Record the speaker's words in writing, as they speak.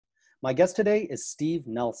My guest today is Steve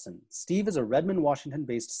Nelson. Steve is a Redmond,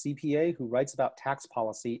 Washington-based CPA who writes about tax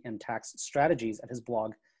policy and tax strategies at his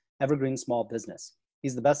blog, Evergreen Small Business.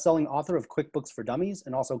 He's the best-selling author of QuickBooks for Dummies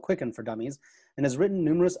and also Quicken for Dummies, and has written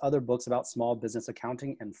numerous other books about small business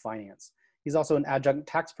accounting and finance. He's also an adjunct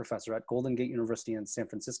tax professor at Golden Gate University in San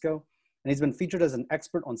Francisco, and he's been featured as an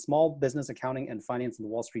expert on small business accounting and finance in the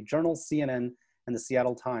Wall Street Journal, CNN, and the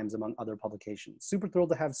Seattle Times, among other publications. Super thrilled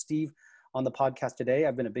to have Steve on the podcast today.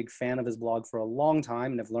 I've been a big fan of his blog for a long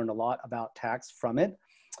time and have learned a lot about tax from it.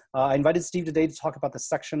 I invited Steve today to talk about the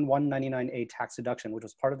Section 199A tax deduction, which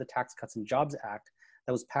was part of the Tax Cuts and Jobs Act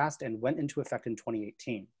that was passed and went into effect in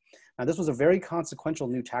 2018. Now, this was a very consequential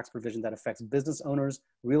new tax provision that affects business owners,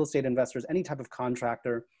 real estate investors, any type of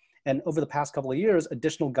contractor. And over the past couple of years,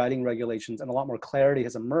 additional guiding regulations and a lot more clarity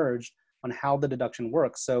has emerged on how the deduction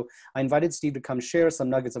works. So I invited Steve to come share some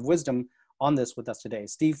nuggets of wisdom on this with us today.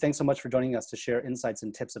 Steve, thanks so much for joining us to share insights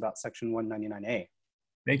and tips about Section 199A.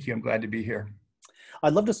 Thank you. I'm glad to be here.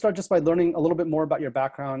 I'd love to start just by learning a little bit more about your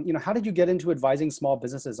background. How did you get into advising small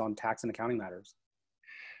businesses on tax and accounting matters?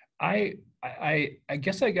 I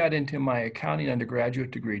guess I got into my accounting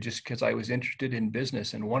undergraduate degree just because I was interested in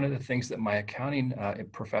business. And one of the things that my accounting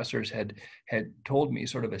professors had told me,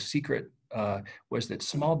 sort of a secret, was that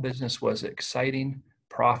small business was exciting,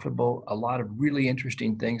 profitable, a lot of really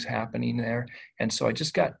interesting things happening there. And so I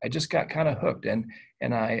just got kind of hooked. And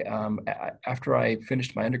after I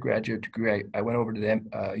finished my undergraduate degree, I went over to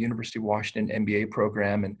the University of Washington MBA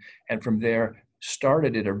program, and from there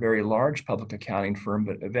started at a very large public accounting firm,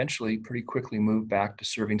 but eventually pretty quickly moved back to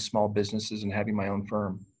serving small businesses and having my own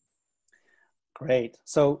firm. Great.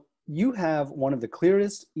 So you have one of the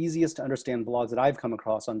clearest, easiest to understand blogs that I've come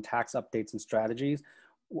across on tax updates and strategies.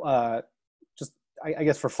 I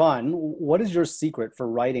guess for fun, what is your secret for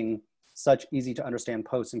writing such easy to understand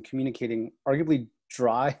posts and communicating arguably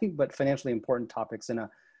dry but financially important topics in a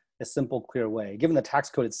simple, clear way, given the tax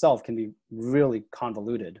code itself can be really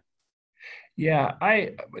convoluted? Yeah,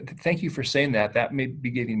 I thank you for saying that. That may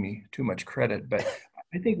be giving me too much credit, but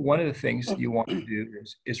I think one of the things you want to do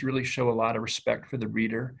is really show a lot of respect for the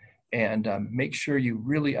reader and make sure you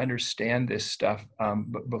really understand this stuff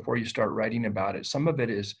before you start writing about it. Some of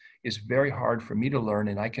it is very hard for me to learn,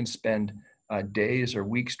 and I can spend days or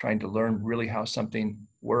weeks trying to learn really how something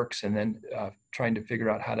works, and then trying to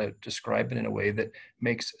figure out how to describe it in a way that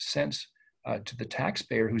makes sense to the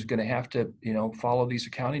taxpayer who's going to have to, follow these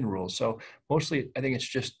accounting rules. So mostly, I think it's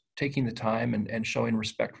just taking the time and showing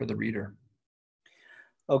respect for the reader.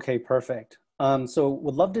 Okay, perfect. So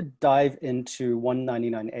would love to dive into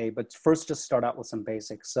 199A, but first just start out with some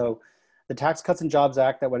basics. So the Tax Cuts and Jobs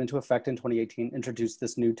Act that went into effect in 2018 introduced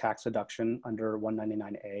this new tax deduction under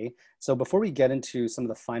 199A. So before we get into some of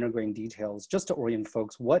the finer grained details, just to orient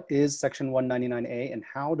folks, what is Section 199A and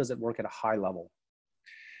how does it work at a high level?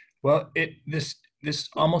 Well, this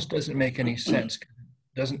almost doesn't make any sense.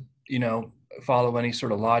 It doesn't, follow any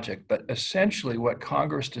sort of logic. But essentially what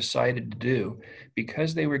Congress decided to do,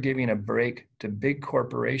 because they were giving a break to big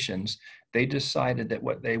corporations, they decided that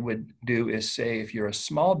what they would do is say, if you're a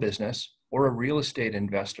small business or a real estate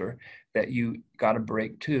investor, that you got a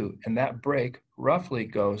break too. And that break roughly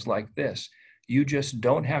goes like this. You just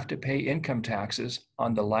don't have to pay income taxes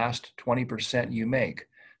on the last 20% you make.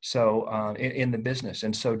 So in the business.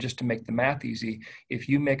 And so just to make the math easy, if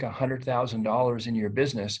you make $100,000 in your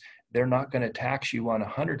business, they're not going to tax you on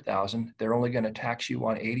 100,000. They're only going to tax you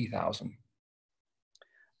on 80,000.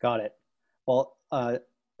 Got it. Well,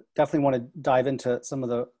 definitely want to dive into some of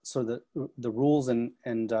the rules and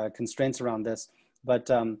constraints around this. But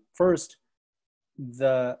first,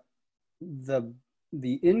 the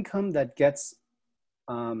income that gets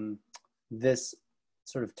this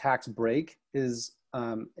sort of tax break is,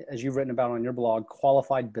 as you've written about on your blog,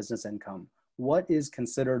 qualified business income. What is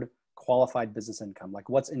considered qualified business income? Like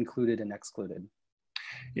what's included and excluded?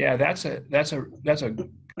 Yeah, that's a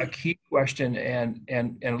key question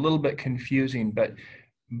and a little bit confusing, but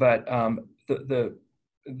the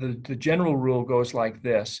general rule goes like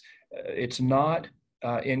this. It's not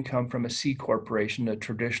income from a C corporation, a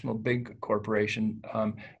traditional big corporation,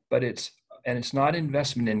 but it's not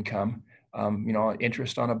investment income,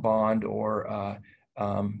 interest on a bond or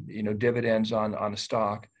dividends on a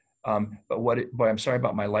stock. But I'm sorry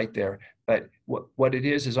about my light there, but what it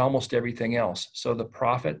is almost everything else. So the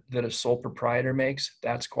profit that a sole proprietor makes,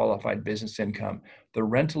 that's qualified business income. The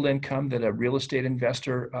rental income that a real estate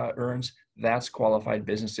investor earns, that's qualified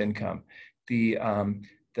business income. The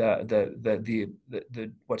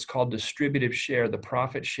what's called distributive share, the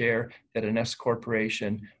profit share that an S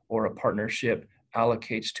corporation or a partnership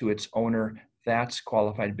allocates to its owner, that's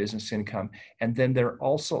qualified business income. And then there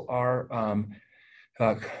also are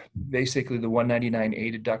basically the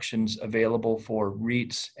 199A deductions available for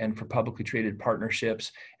REITs and for publicly traded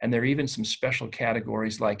partnerships. And there are even some special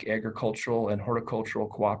categories like agricultural and horticultural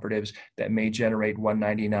cooperatives that may generate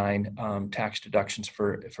 199 tax deductions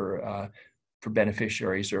for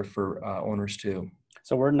beneficiaries or for owners too.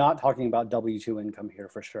 So we're not talking about W-2 income here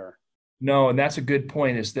for sure. No, and that's a good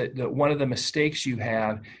point. Is that one of the mistakes you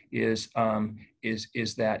have is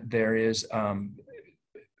that there is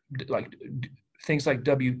like things like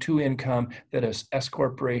W-2 income that a S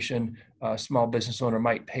corporation, small business owner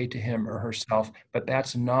might pay to him or herself, but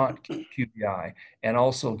that's not QBI. And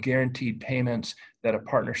also guaranteed payments that a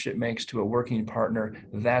partnership makes to a working partner,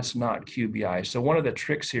 that's not QBI. So one of the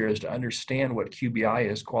tricks here is to understand what QBI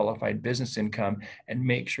is, qualified business income, and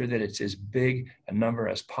make sure that it's as big a number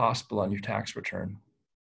as possible on your tax return.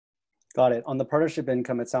 Got it. On the partnership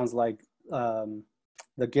income, it sounds like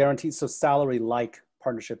the guaranteed, so salary-like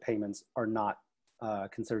partnership payments are not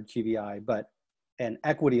considered QBI, but an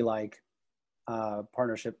equity-like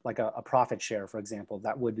partnership, like a profit share, for example,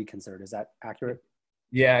 that would be considered. Is that accurate?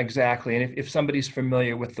 Yeah, exactly. And if somebody's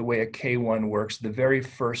familiar with the way a K-1 works, the very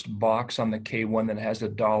first box on the K-1 that has a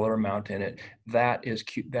dollar amount in it, that is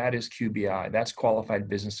QBI. That's qualified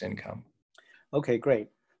business income. Okay, great.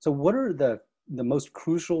 So what are the most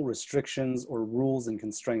crucial restrictions or rules and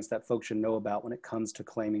constraints that folks should know about when it comes to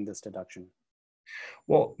claiming this deduction?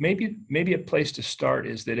 Well, maybe a place to start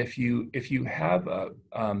is that if you have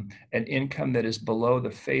an income that is below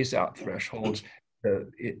the phase-out thresholds, they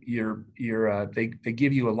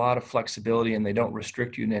give you a lot of flexibility and they don't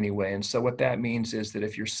restrict you in any way. And so what that means is that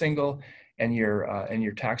if you're single and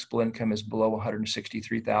your taxable income is below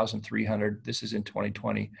 163,300, this is in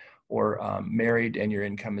 2020, or married and your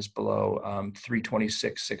income is below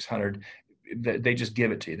 326,600. They just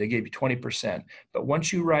give it to you. They gave you 20%. But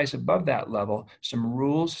once you rise above that level, some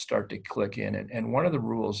rules start to click in. And one of the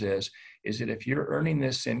rules is that if you're earning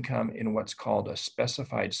this income in what's called a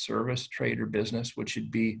specified service trade or business, which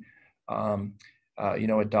would be a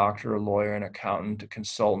doctor, a lawyer, an accountant, a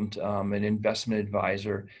consultant, an investment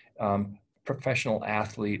advisor, professional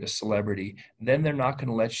athlete, a celebrity, then they're not going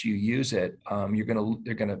to let you use it.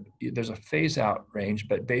 There's a phase out range,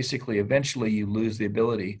 but basically eventually you lose the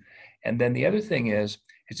ability. And then the other thing is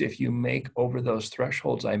if you make over those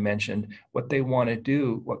thresholds I mentioned, what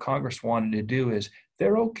Congress wanted to do is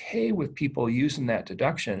they're okay with people using that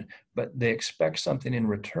deduction, but they expect something in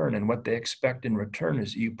return. And what they expect in return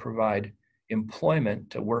is you provide employment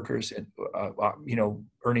to workers,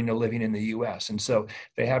 earning a living in the U.S. And so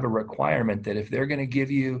they have a requirement that if they're going to give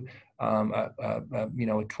you, a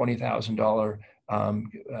 $20,000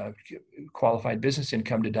 qualified business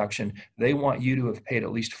income deduction, they want you to have paid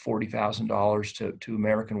at least $40,000 to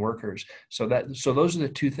American workers. So those are the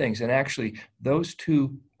two things. And actually, those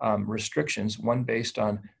two restrictions, one based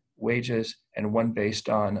on wages and one based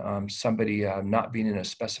on somebody not being in a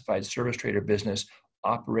specified service trader business,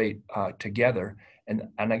 operate together. And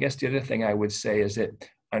I guess the other thing I would say is that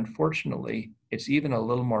unfortunately, it's even a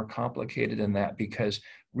little more complicated than that, because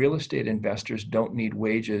real estate investors don't need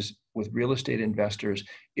wages. With real estate investors,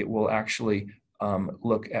 it will actually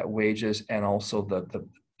look at wages and also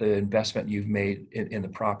the investment you've made in the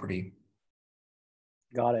property.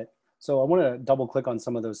 Got it. So I want to double click on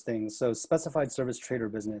some of those things. So specified service trader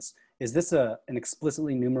business, is this an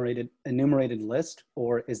explicitly enumerated list,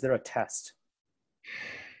 or is there a test?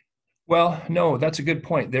 Well, no, that's a good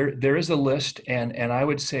point. There is a list, and I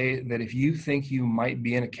would say that if you think you might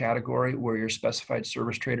be in a category where you're specified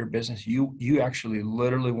service trader business, you actually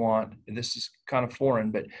literally want, this is kind of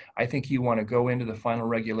foreign, but I think you want to go into the final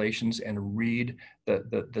regulations and read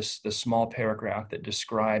the small paragraph that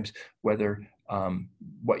describes whether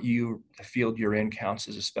the field you're in counts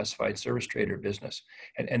as a specified service trader business.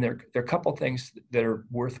 And there are a couple things that are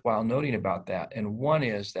worthwhile noting about that. And one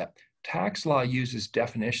is that tax law uses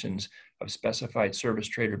definitions of specified service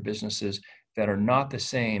trader businesses that are not the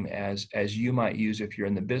same as you might use if you're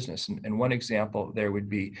in the business. And one example there would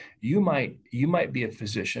be, you might be a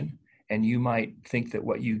physician, and you might think that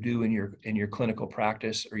what you do in your clinical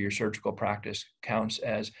practice or your surgical practice counts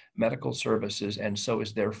as medical services, and so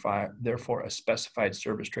is therefore a specified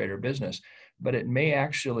service trader business. But it may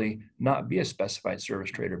actually not be a specified service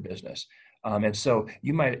trader business. And so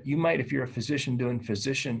you might, if you're a physician doing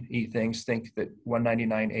physician-y things, think that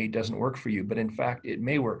 199A doesn't work for you, but in fact, it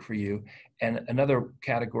may work for you. And another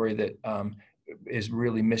category that is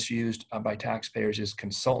really misused by taxpayers is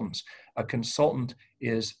consultants. A consultant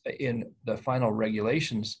is, in the final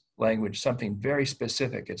regulations language, something very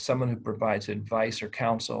specific. It's someone who provides advice or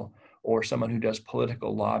counsel or someone who does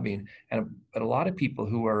political lobbying. But a lot of people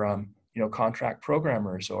who are contract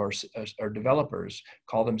programmers or developers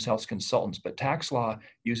call themselves consultants, but tax law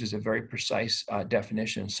uses a very precise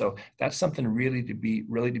definition. So that's something really to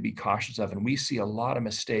be cautious of. And we see a lot of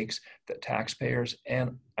mistakes that taxpayers,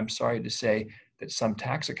 and I'm sorry to say that some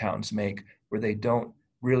tax accountants make, where they don't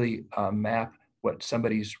really map what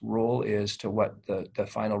somebody's role is to what the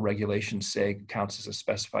final regulations say counts as a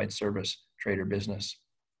specified service, trade, or business.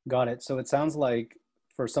 Got it. So it sounds like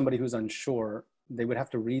for somebody who's unsure, they would have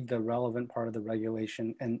to read the relevant part of the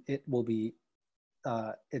regulation, and it will be,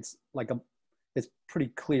 it's pretty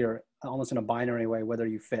clear, almost in a binary way, whether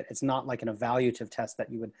you fit. It's not like an evaluative test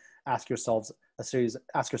that you would ask yourself a series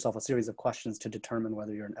of questions to determine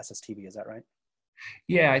whether you're an SSTB. Is that right?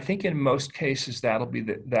 Yeah, I think in most cases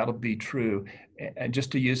that'll be true. And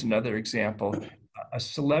just to use another example, a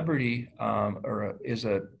celebrity is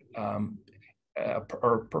a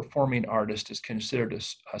performing artist is considered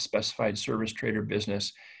a specified service, trade, or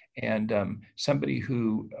business, and somebody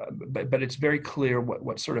who, but it's very clear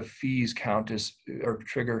what sort of fees count as or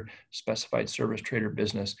trigger specified service, trade, or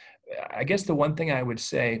business. I guess the one thing I would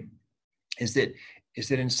say is that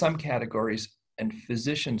in some categories, and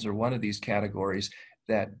physicians are one of these categories,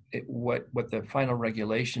 that what the final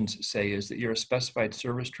regulations say is that you're a specified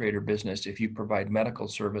service, trade, or business if you provide medical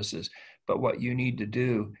services. But what you need to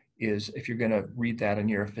do is, if you're going to read that and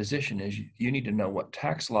you're a physician, is you need to know what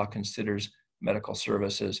tax law considers medical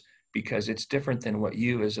services, because it's different than what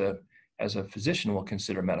you as a physician will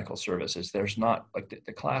consider medical services. There's not, like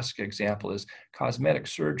the classic example is cosmetic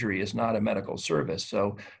surgery is not a medical service.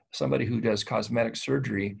 So somebody who does cosmetic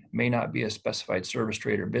surgery may not be a specified service,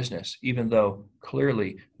 trade, or business, even though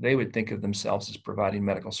clearly they would think of themselves as providing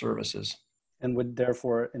medical services. And would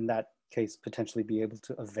therefore, in that case, potentially be able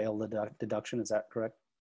to avail the deduction. Is that correct?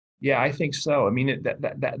 Yeah, I think so. I mean,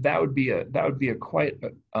 that would be a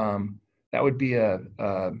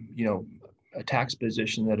tax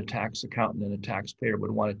position that a tax accountant and a taxpayer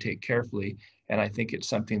would want to take carefully. And I think it's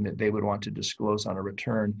something that they would want to disclose on a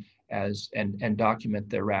return and document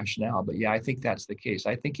their rationale. But yeah, I think that's the case.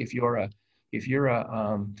 I think the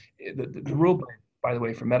rule, by the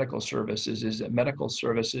way, for medical services is that medical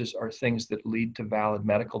services are things that lead to valid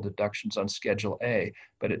medical deductions on Schedule A.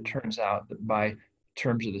 But it turns out that by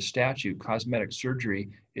terms of the statute, cosmetic surgery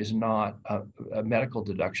is not a medical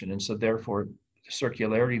deduction. And so therefore, the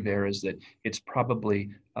circularity there is that it's probably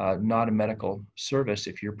not a medical service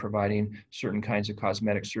if you're providing certain kinds of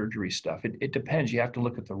cosmetic surgery stuff. It depends. You have to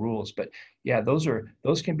look at the rules. But yeah, those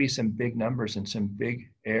can be some big numbers and some big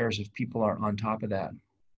errors if people aren't on top of that.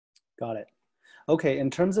 Got it. Okay, in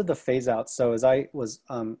terms of the phase out, so as I was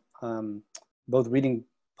both reading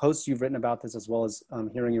posts you've written about this as well as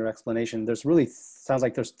hearing your explanation, there's really sounds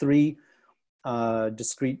like there's three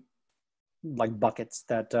discrete like buckets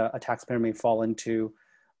that a taxpayer may fall into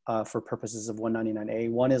for purposes of 199A.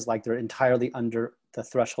 One is like they're entirely under the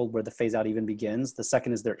threshold where the phase out even begins. The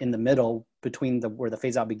second is they're in the middle between where the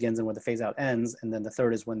phase out begins and where the phase out ends. And then the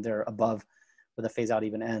third is when they're above where the phase out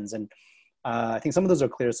even ends. And I think some of those are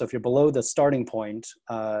clear. So if you're below the starting point,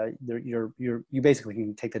 you basically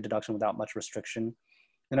can take the deduction without much restriction.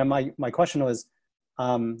 And then my question was,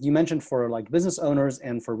 you mentioned for like business owners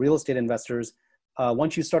and for real estate investors,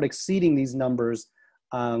 once you start exceeding these numbers,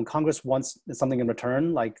 Congress wants something in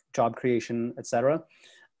return, like job creation, et cetera.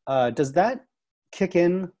 Does that kick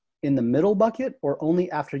in the middle bucket or only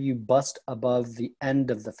after you bust above the end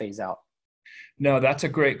of the phase out? No, that's a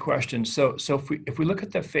great question. So if we look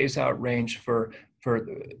at the phase out range for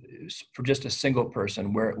just a single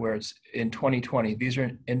person, where it's in 2020, these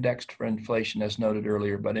are indexed for inflation as noted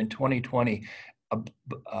earlier, but in 2020,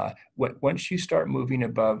 once you start moving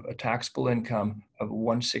above a taxable income of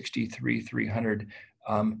 163,300,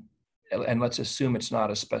 and let's assume it's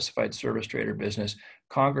not a specified service, trade, or business,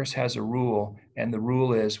 Congress has a rule, and the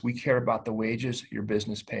rule is we care about the wages your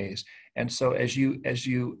business pays. And so as you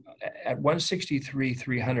at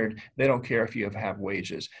 163,300, they don't care if you have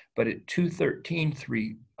wages, but at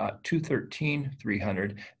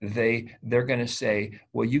 213,300, they're going to say,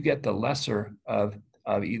 well, you get the lesser of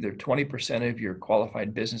either 20% of your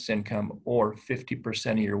qualified business income or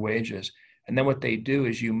 50% of your wages. And then what they do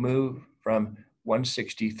is you move from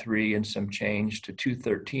 163 and some change to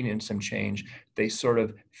 213 and some change. They sort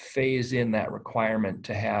of phase in that requirement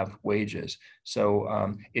to have wages.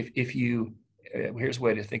 So if you, here's a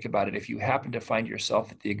way to think about it. If you happen to find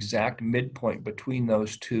yourself at the exact midpoint between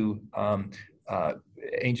those two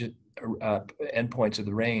endpoints of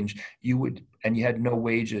the range, you would, and you had no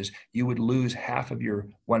wages, you would lose half of your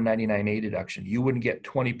 199A deduction. You wouldn't get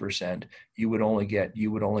 20%. You would only get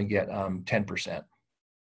 10%.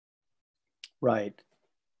 Right.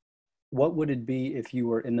 What would it be if you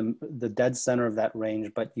were in the dead center of that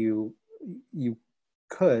range, but you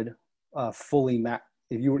could fully max,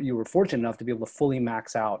 if you were fortunate enough to be able to fully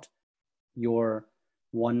max out your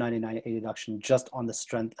 199A deduction just on the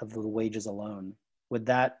strength of the wages alone? Would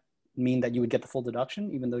that mean that you would get the full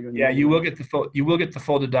deduction even though you're in the Yeah, middle you of the will range? get the full. You will get the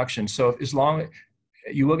full deduction. So as long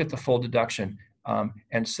you will get the full deduction,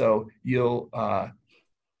 and so you'll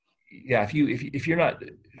yeah,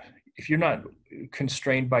 if you're not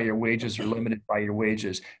constrained by your wages or limited by your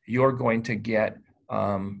wages, you're going to get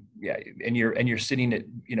yeah, and you're sitting at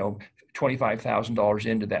 $25,000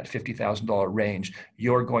 into that $50,000 range,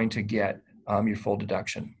 you're going to get your full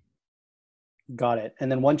deduction. Got it. And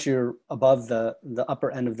then once you're above the upper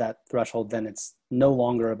end of that threshold, then it's no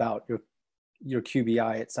longer about your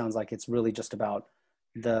QBI. It sounds like it's really just about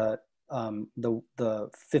the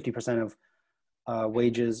 50% of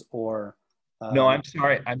wages or No, I'm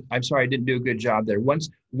sorry. I'm sorry. I didn't do a good job there.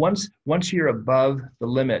 Once you're above the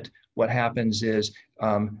limit, what happens is,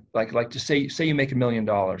 like to say you make $1 million,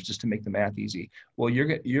 just to make the math easy. Well, your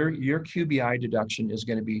QBI deduction is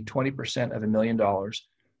going to be 20% of $1 million,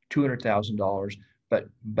 $200,000. But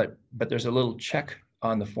there's a little check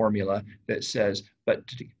on the formula that says, but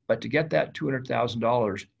to get that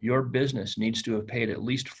 $200,000, your business needs to have paid at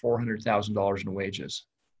least $400,000 in wages.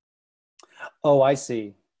 Oh, I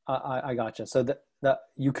see. I gotcha. So that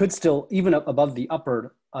you could still, even above the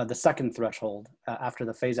upper, the second threshold after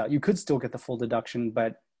the phase out, you could still get the full deduction,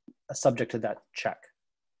 but subject to that check.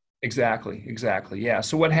 Exactly. Yeah.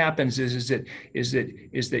 So what happens is that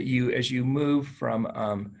you, as you move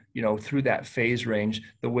from through that phase range,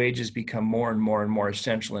 the wages become more and more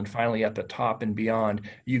essential, and finally at the top and beyond,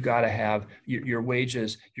 you got to have your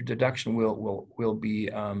wages. Your deduction will be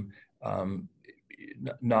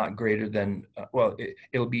not greater than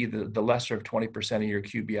it'll be the lesser of 20% of your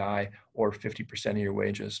QBI or 50% of your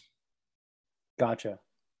wages. Gotcha.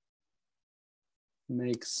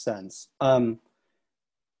 Makes sense.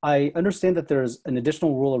 I understand that there's an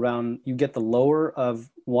additional rule around you get the lower of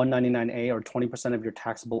 199A or 20% of your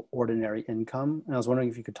taxable ordinary income. And I was wondering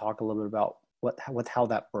if you could talk a little bit about how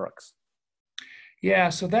that works. Yeah,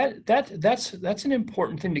 so that's an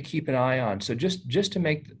important thing to keep an eye on. So just to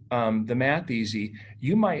make the math easy,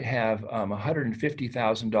 you might have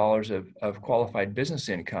 $150,000 of qualified business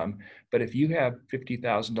income, but if you have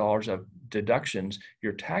 $50,000 of deductions,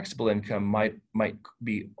 your taxable income might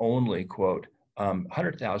be only, quote,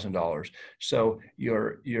 $100,000. So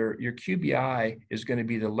your QBI is going to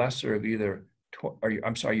be the lesser of either, your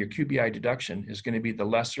QBI deduction is going to be the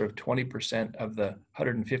lesser of 20% of the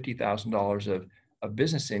 $150,000 of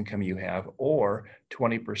business income you have, or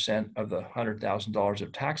 20% of the $100,000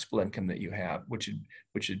 of taxable income that you have, which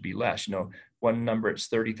would be less. One number it's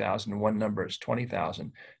 30,000, one number it's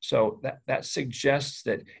 20,000. So that suggests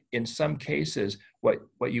that in some cases,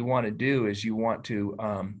 what you want to do is you want to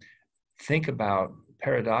think about,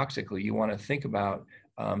 paradoxically, you want to think about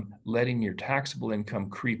letting your taxable income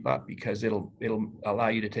creep up, because it'll allow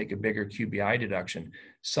you to take a bigger QBI deduction.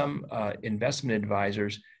 Some investment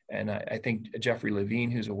advisors, and I think Jeffrey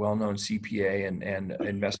Levine, who's a well-known CPA and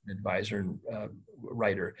investment advisor and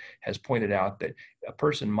writer, has pointed out that a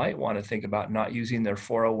person might want to think about not using their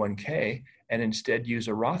 401k and instead use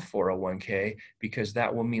a Roth 401k, because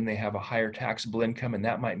that will mean they have a higher taxable income, and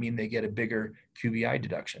that might mean they get a bigger QBI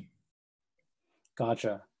deduction.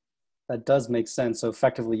 Gotcha. That does make sense. So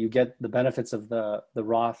effectively, you get the benefits of the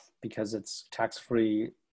Roth because it's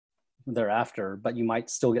tax-free thereafter, but you might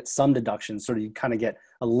still get some deductions. So you kind of get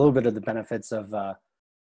a little bit of the benefits of a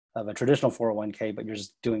traditional 401k, but you're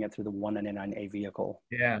just doing it through the 199A vehicle.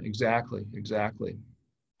 Yeah, exactly.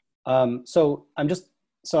 So I'm just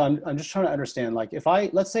trying to understand, like, if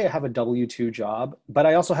let's say I have a W-2 job, but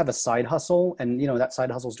I also have a side hustle, and that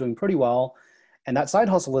side hustle is doing pretty well, and that side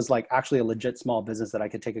hustle is like actually a legit small business that I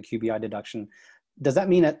could take a QBI deduction. Does that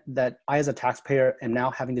mean that I, as a taxpayer, am now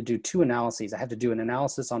having to do two analyses? I have to do an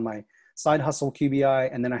analysis on my side hustle QBI,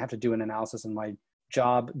 and then I have to do an analysis on my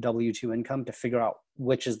job W-2 income to figure out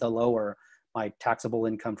which is the lower, my taxable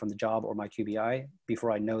income from the job or my QBI,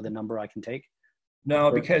 before I know the number I can take?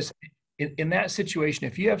 No, because in that situation,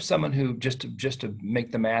 if you have someone who, just to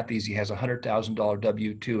make the math easy, has $100,000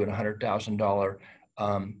 W-2 and $100,000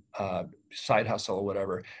 side hustle or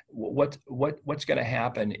whatever, what's going to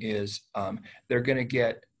happen is they're going to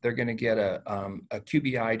get a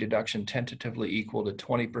QBI deduction tentatively equal to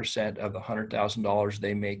 20% of the $100,000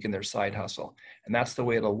 they make in their side hustle, and that's the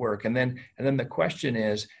way it'll work. And then the question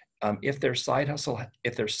is, if their side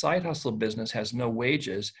hustle business has no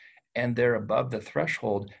wages and they're above the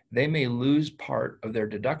threshold, they may lose part of their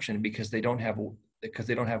deduction because they don't have because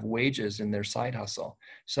they don't have wages in their side hustle.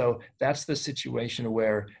 So that's the situation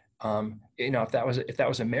where, if that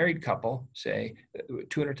was a married couple, say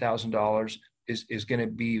 $200,000 is going to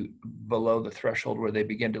be below the threshold where they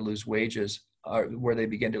begin to lose wages, or where they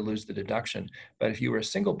begin to lose the deduction. But if you were a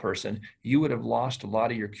single person, you would have lost a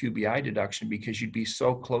lot of your QBI deduction because you'd be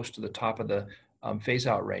so close to the top of the phase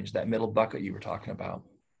out range, that middle bucket you were talking about.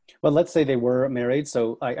 Well, let's say they were married.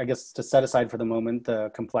 So I guess to set aside for the moment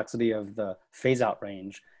the complexity of the phase out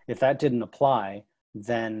range, if that didn't apply,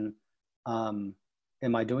 then am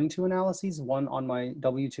I doing two analyses, one on my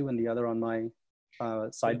W-2 and the other on my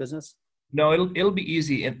side business? No, it'll be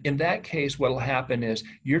easy. In that case, what'll happen is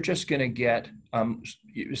you're just going to get,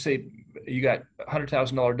 say you got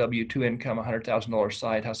 $100,000 W-2 income, $100,000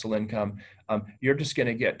 side hustle income. You're just going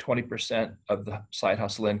to get 20% of the side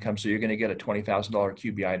hustle income. So you're going to get a $20,000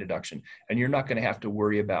 QBI deduction, and you're not going to have to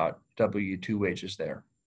worry about W-2 wages there.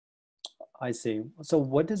 I see. So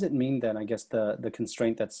what does it mean then? I guess the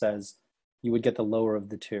constraint that says you would get the lower of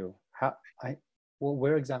the two. Well,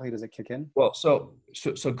 where exactly does it kick in? Well, so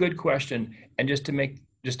good question. And just to make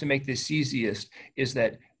this easiest, is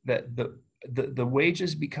that the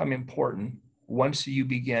wages become important once you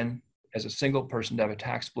begin as a single person to have a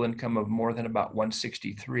taxable income of more than about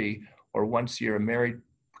 163, or once you're a married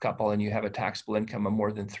couple and you have a taxable income of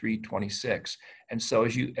more than 326. And so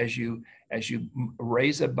as you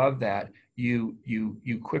raise above that, you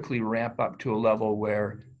quickly ramp up to a level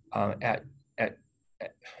where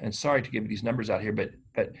and sorry to give you these numbers out here, but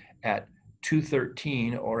at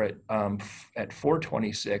 213 or at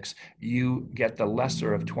 426, you get the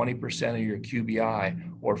lesser of 20% of your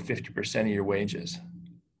QBI or 50% of your wages.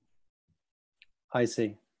 I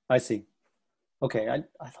see. Okay,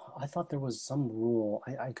 I thought there was some rule.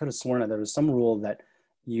 I could have sworn that there was some rule that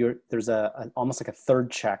there's almost like a third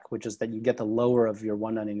check, which is that you get the lower of your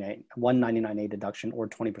 199A deduction or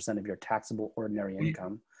 20% of your taxable ordinary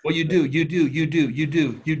income. Well, you do.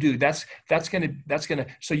 That's gonna.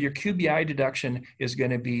 So your QBI deduction is going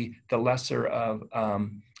to be the lesser of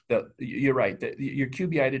You're right. Your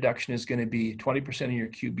QBI deduction is going to be 20% of your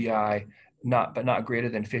QBI, but not greater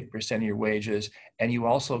than 50% of your wages, and you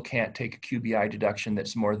also can't take a QBI deduction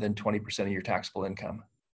that's more than 20% of your taxable income.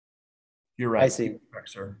 You're right. I see. Correct,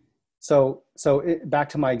 sir. So back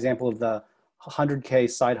to my example of the 100K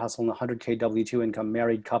side hustle and the 100K W-2 income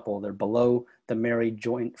married couple, they're below the married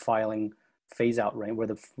joint filing phase out range, where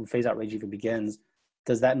the phase out range even begins.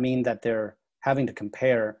 Does that mean that they're having to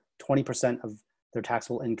compare 20% of their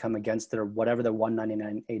taxable income against their whatever their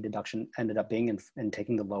 199A deduction ended up being, and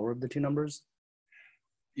taking the lower of the two numbers?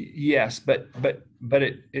 Yes, but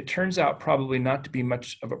it turns out probably not to be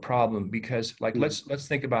much of a problem, because let's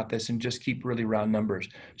think about this and just keep really round numbers.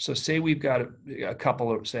 So say we've got a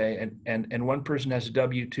couple of, say, and one person has a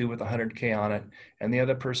W-2 with 100K on it, and the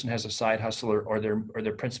other person has a side hustler or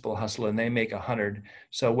their principal hustle, and they make 100.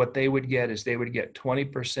 So what they would get is they would get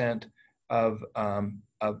 20% of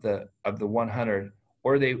the 100,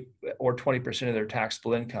 or 20% of their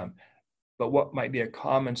taxable income. But what might be a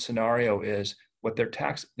common scenario is they've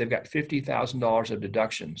got $50,000 of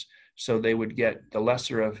deductions. So they would get the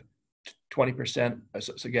lesser of 20%.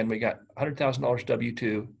 So again, we got $100,000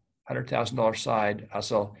 W-2, $100,000 side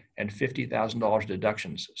hustle, and $50,000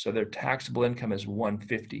 deductions. So their taxable income is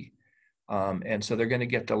 150. And so they're going to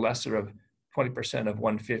get the lesser of 20% of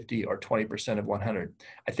 150 or 20% of 100.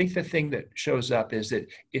 I think the thing that shows up is that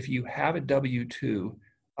if you have a W-2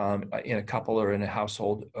 in a couple or in a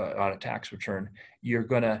household on a tax return, you're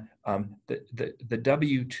gonna the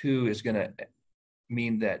W-2 is gonna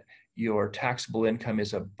mean that your taxable income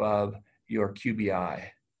is above your QBI,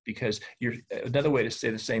 because another way to say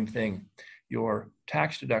the same thing, your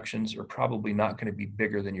tax deductions are probably not going to be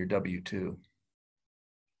bigger than your W-2.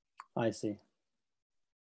 I see.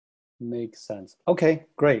 Makes sense. Okay,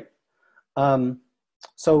 great.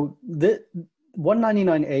 So the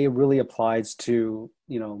 199A really applies to,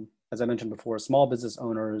 as I mentioned before, small business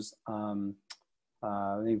owners,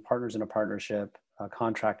 maybe partners in a partnership,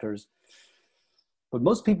 contractors. But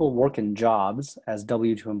most people work in jobs as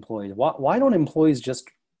W-2 employees. Why don't employees just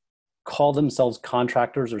call themselves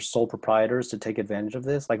contractors or sole proprietors to take advantage of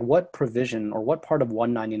this? Like, what provision or what part of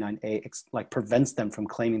 199A prevents them from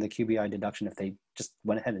claiming the QBI deduction if they just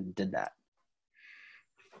went ahead and did that?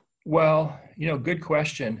 Well, good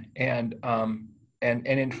question. And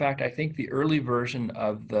in fact, I think the early version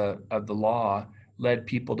of the law led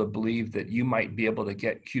people to believe that you might be able to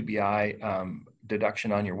get QBI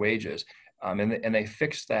deduction on your wages, and they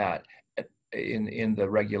fixed that in the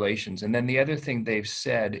regulations. And then the other thing they've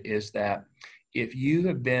said is that if you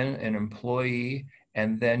have been an employee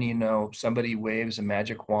and then, you know, somebody waves a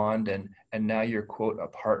magic wand and now you're, quote, a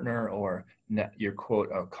partner, or you're, quote,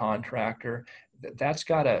 a contractor. That's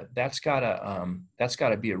gotta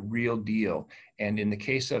be a real deal. And in the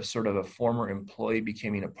case of sort of a former employee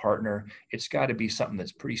becoming a partner, it's got to be something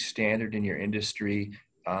that's pretty standard in your industry.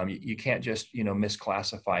 You can't just, you know,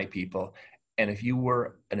 misclassify people. And if you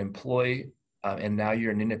were an employee and now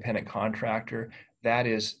you're an independent contractor,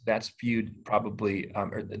 that's viewed probably,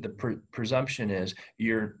 or the presumption is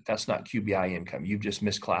that's not QBI income. You've just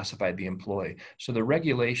misclassified the employee. So the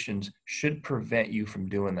regulations should prevent you from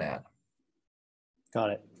doing that.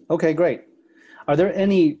 Got it. Okay, great. Are there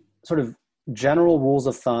any sort of general rules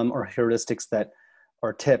of thumb or heuristics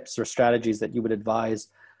or tips or strategies that you would advise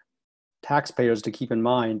taxpayers to keep in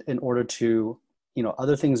mind in order to, you know,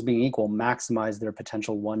 other things being equal, maximize their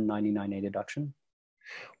potential 199A deduction?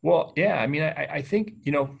 Well, yeah, I mean, I think,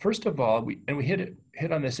 you know, first of all, we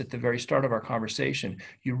hit on this at the very start of our conversation.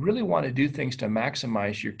 You really want to do things to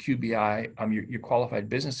maximize your QBI, your qualified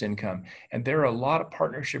business income. And there are a lot of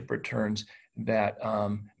partnership returns that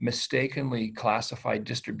mistakenly classify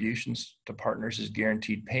distributions to partners as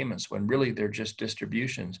guaranteed payments when really they're just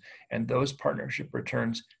distributions. And those partnership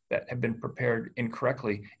returns that have been prepared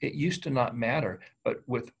incorrectly, it used to not matter, but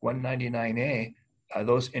with 199A,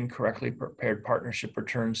 those incorrectly prepared partnership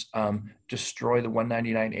returns destroy the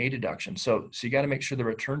 199A deduction. So you got to make sure the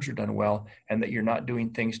returns are done well and that you're not doing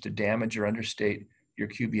things to damage or understate your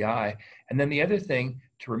QBI. And then the other thing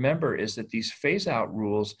to remember is that these phase out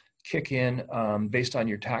rules kick in based on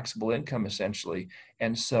your taxable income, essentially.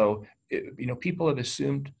 And so, you know, people have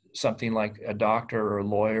assumed something like a doctor or a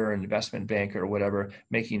lawyer or an investment banker or whatever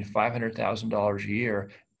making $500,000 a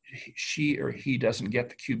year, she or he doesn't get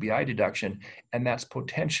the QBI deduction, and that's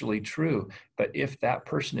potentially true. But if that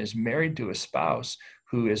person is married to a spouse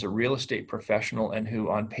who is a real estate professional and who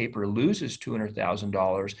on paper loses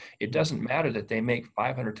 $200,000, it doesn't matter that they make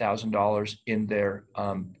 $500,000 in their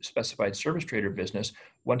specified service trader business.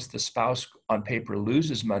 Once the spouse on paper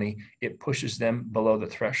loses money, it pushes them below the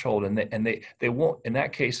threshold, and they won't. In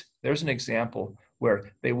that case, there's an example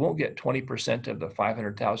where they won't get 20% of the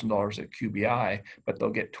 $500,000 of QBI, but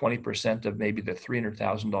they'll get 20% of maybe the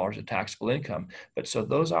 $300,000 of taxable income. But so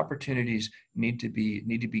those opportunities need to be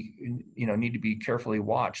carefully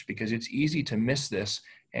watched, because it's easy to miss this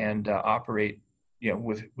and operate, you know,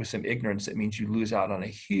 with some ignorance. That means you lose out on a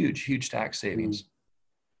huge tax savings.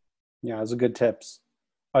 Yeah, those are good tips.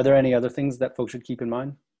 Are there any other things that folks should keep in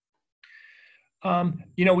mind?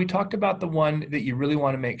 You know, we talked about the one that you really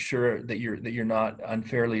want to make sure that you're not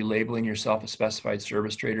unfairly labeling yourself a specified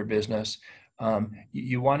service trader business.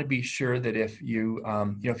 You want to be sure that if you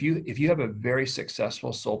have a very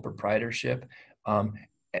successful sole proprietorship,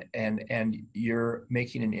 and you're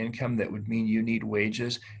making an income that would mean you need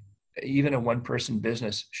wages, even a one-person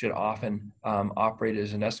business should often operate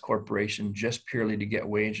as an S corporation just purely to get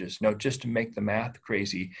wages. No, just to make the math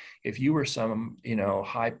crazy. If you were some, you know,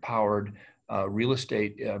 high-powered real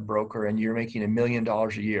estate broker and you're making $1 million a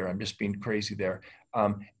year, I'm just being crazy there,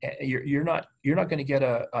 you're not going to get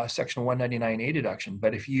a Section 199A deduction.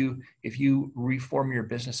 But if you reform your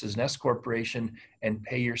business as an S corporation and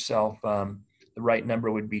pay yourself, the right number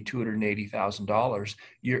would be $280,000.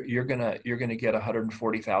 You're gonna get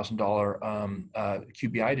 $140,000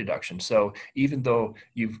 QBI deduction. So even though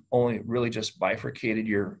you've only really just bifurcated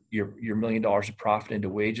your $1 million of profit into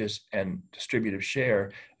wages and distributive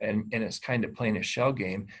share, and it's kind of playing a shell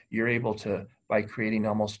game, you're able to, by creating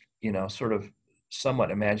almost, you know, sort of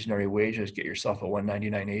somewhat imaginary wages, get yourself a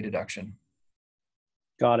 199A deduction.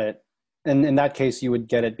 Got it. And in that case, you would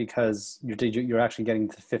get it because you're actually getting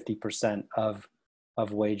to 50% of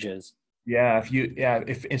wages. Yeah,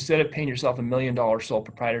 if instead of paying yourself $1 million sole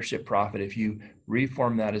proprietorship profit, if you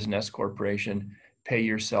reform that as an S corporation, pay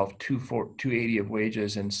yourself $280 of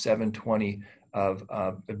wages and $720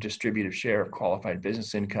 of distributive share of qualified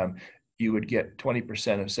business income, you would get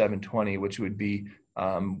 20% of $720, which would be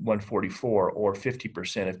 $144, or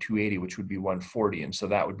 50% of $280, which would be $140, and so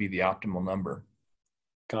that would be the optimal number.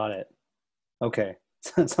 Got it. Okay.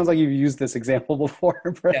 It sounds like you've used this example before,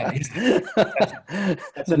 perhaps. Yeah,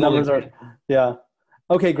 the numbers are, yeah.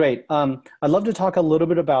 Okay, great. I'd love to talk a little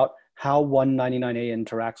bit about how 199A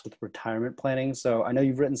interacts with retirement planning. So I know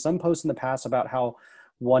you've written some posts in the past about how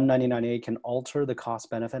 199A can alter the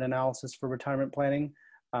cost-benefit analysis for retirement planning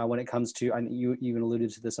when it comes to, and you even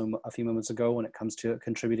alluded to this a few moments ago, when it comes to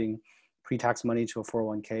contributing pre-tax money to a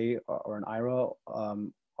 401k or an IRA,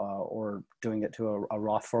 or doing it to a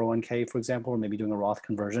Roth 401k, for example, or maybe doing a Roth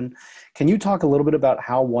conversion. Can you talk a little bit about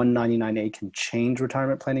how 199A can change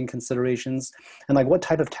retirement planning considerations, and like what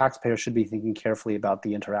type of taxpayer should be thinking carefully about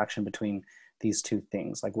the interaction between these two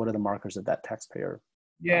things? Like, what are the markers of that taxpayer?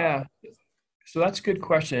 Yeah. So that's a good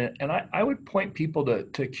question, and I would point people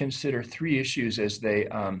to consider three issues as they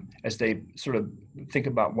sort of think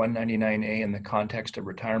about 199A in the context of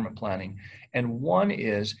retirement planning. And one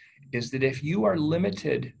is that if you are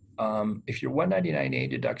limited, if your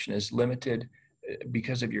 199A deduction is limited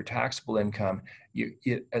because of your taxable income,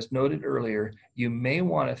 as noted earlier, you may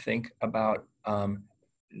want to think about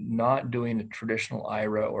not doing a traditional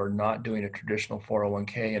IRA or not doing a traditional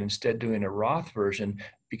 401k and instead doing a Roth version,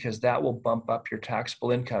 because that will bump up your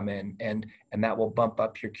taxable income and that will bump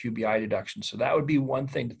up your QBI deduction. So that would be one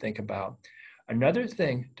thing to think about. Another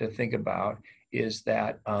thing to think about is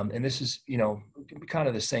that, and this is, kind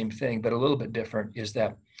of the same thing, but a little bit different, is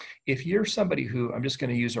that if you're somebody who, I'm just going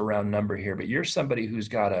to use a round number here, but you're somebody who's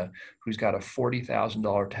got a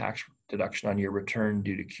 $40,000 tax deduction on your return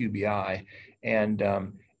due to QBI, and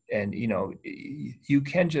you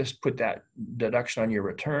can just put that deduction on your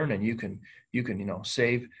return, and you can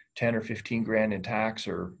save 10 or 15 grand in tax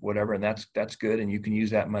or whatever, and that's good, and you can use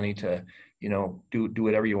that money to do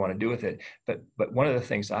whatever you want to do with it. But one of the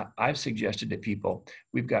things I've suggested to people,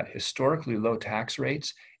 we've got historically low tax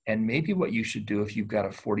rates, and maybe what you should do if you've got a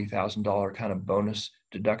 $40,000 kind of bonus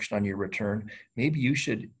deduction on your return, maybe you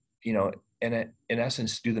should in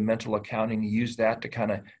essence, do the mental accounting, use that to kind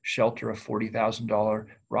of shelter a $40,000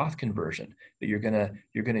 Roth conversion. That you're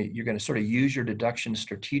gonna sort of use your deduction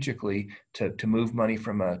strategically to move money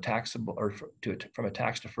from a taxable or from a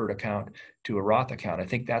tax deferred account to a Roth account. I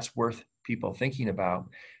think that's worth people thinking about.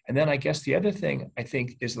 And then I guess the other thing I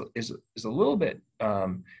think is a little bit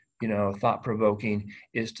thought provoking,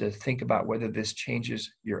 is to think about whether this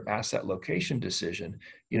changes your asset location decision.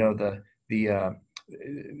 The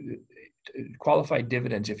qualified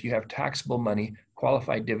dividends, if you have taxable money,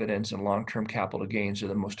 qualified dividends and long-term capital gains are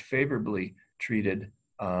the most favorably treated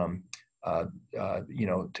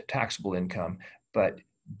taxable income. But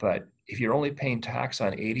if you're only paying tax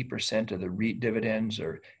on 80% of the REIT dividends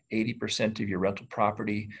or 80% of your rental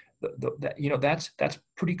property, that's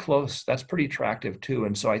pretty close. That's pretty attractive too.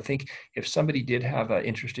 And so I think if somebody did have an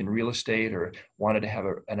interest in real estate or wanted to have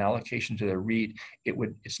an allocation to their REIT,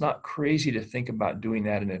 it's not crazy to think about doing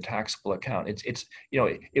that in a taxable account. It's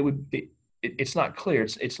not clear.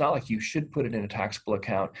 It's not like you should put it in a taxable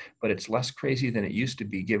account, but it's less crazy than it used to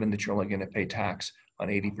be, given that you're only going to pay tax on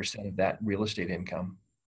 80% of that real estate income.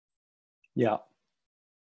 Yeah.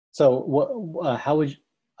 So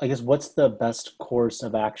what's the best course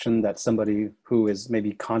of action that somebody who is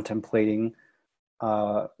maybe contemplating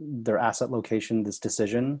their asset location, this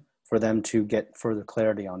decision, for them to get further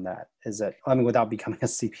clarity on that? Without becoming a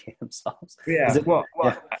CPA themselves? Yeah.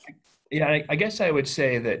 I guess I would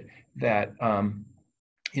say that I'm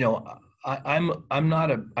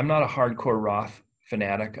not a hardcore Roth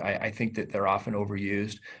fanatic. I think that they're often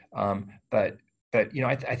overused, but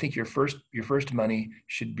I think your first money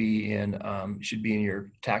should be in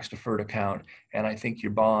your tax deferred account, and I think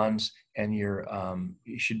your bonds and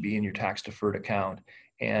should be in your tax deferred account,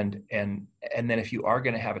 and then if you are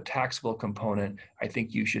going to have a taxable component, I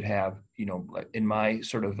think you should have, in my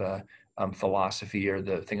sort of philosophy, or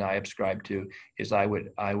the thing I subscribe to, is I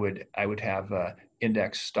would have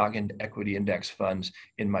stock and equity index funds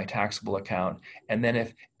in my taxable account, and then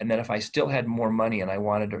if I still had more money and I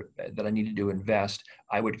needed to invest,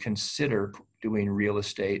 I would consider doing real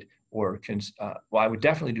estate, or I would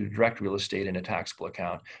definitely do direct real estate in a taxable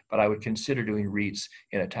account, but I would consider doing REITs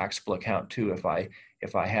in a taxable account too if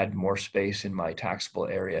I had more space in my taxable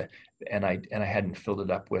area and I hadn't filled it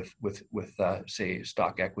up with say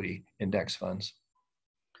stock equity index funds.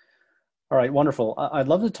 All right, wonderful. I'd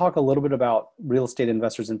love to talk a little bit about real estate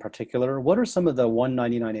investors in particular. What are some of the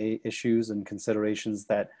 199A issues and considerations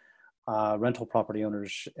that rental property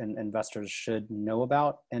owners and investors should know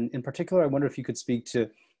about? And in particular, I wonder if you could speak to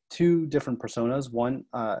two different personas. One,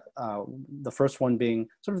 the first one being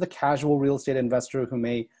sort of the casual real estate investor who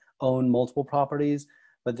may own multiple properties,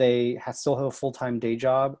 but they still have a full-time day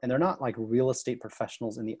job, and they're not like real estate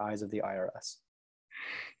professionals in the eyes of the IRS.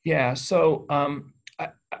 Yeah, so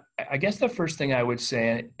I guess the first thing I would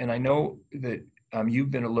say, and I know that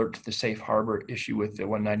you've been alert to the safe harbor issue with the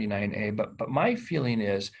 199A, but my feeling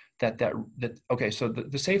is that okay, so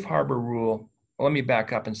the safe harbor rule. Well, let me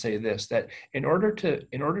back up and say this: that in order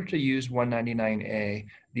to use 199A,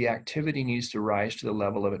 the activity needs to rise to the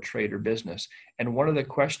level of a trade or business. And one of the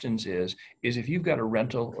questions is if you've got a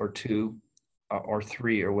rental or two or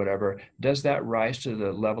three or whatever, does that rise to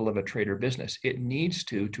the level of a trade or business? It needs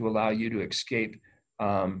to allow you to escape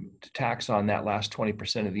tax on that last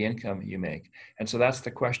 20% of the income you make. And so that's the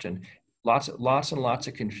question. Lots and lots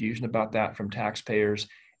of confusion about that from taxpayers.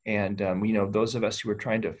 And those of us who were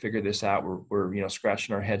trying to figure this out were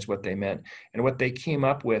scratching our heads what they meant. And what they came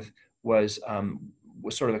up with was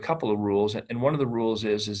sort of a couple of rules. And one of the rules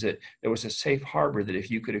is that there was a safe harbor that if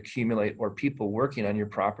you could accumulate, or people working on your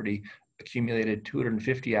property accumulated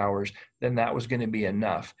 250 hours, then that was going to be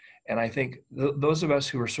enough. And I think those of us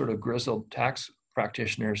who are sort of grizzled tax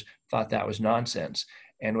practitioners thought that was nonsense.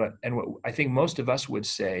 And what I think most of us would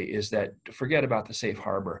say is that forget about the safe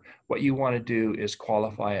harbor. What you want to do is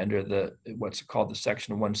qualify under what's called the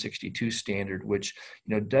Section 162 standard, which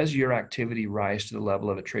does your activity rise to the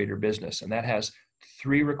level of a trade or business? And that has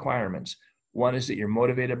three requirements. One is that you're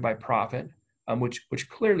motivated by profit, which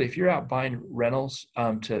clearly, if you're out buying rentals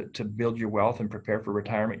to build your wealth and prepare for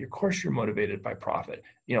retirement, of course you're motivated by profit.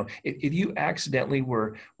 If you accidentally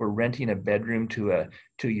were renting a bedroom to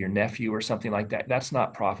your nephew or something like that, that's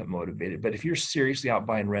not profit motivated. But if you're seriously out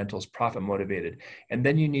buying rentals, profit motivated. And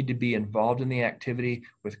then you need to be involved in the activity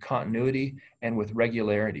with continuity and with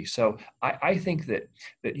regularity. So I think that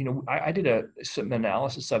I did some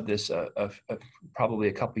analysis of this of probably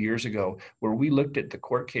a couple of years ago, where we looked at the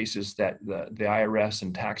court cases that the IRS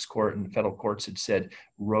and tax court and federal courts had said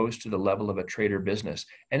rose to the level of a trade or business.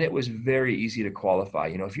 And it was very easy to qualify.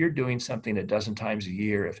 If you're doing something a dozen times a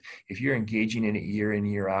year, if you're engaging in it year in,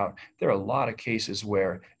 year out, there are a lot of cases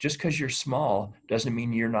where just because you're small doesn't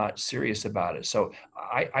mean you're not serious about it. So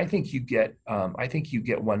I think you get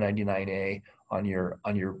 199A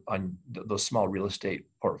on those small real estate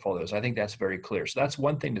portfolios. I think that's very clear. So that's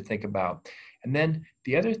one thing to think about. And then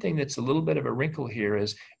the other thing that's a little bit of a wrinkle here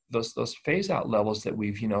is those phase out levels that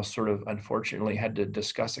we've sort of unfortunately had to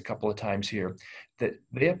discuss a couple of times here, that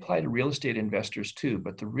they apply to real estate investors too.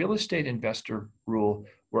 But the real estate investor rule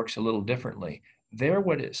works a little differently. There,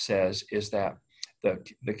 what it says is that the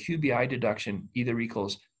QBI deduction either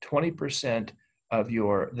equals 20% of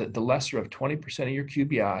the lesser of 20% of your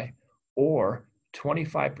QBI, or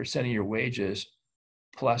 25% of your wages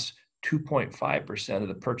plus 2.5% of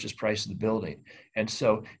the purchase price of the building. And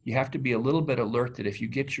so you have to be a little bit alert that if you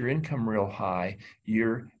get your income real high,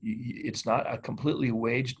 it's not a completely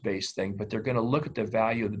wage-based thing, but they're going to look at the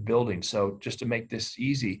value of the building. So just to make this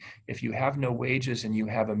easy, if you have no wages and you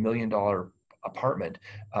have $1 million apartment,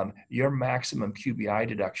 your maximum QBI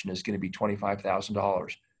deduction is going to be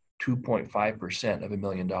 $25,000, 2.5% of $1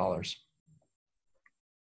 million.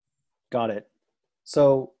 Got it.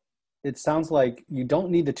 So it sounds like you don't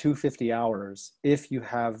need the 250 hours if you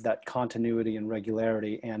have that continuity and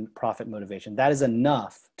regularity and profit motivation. That is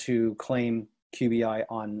enough to claim QBI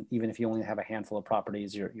on, even if you only have a handful of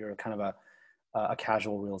properties. You're kind of a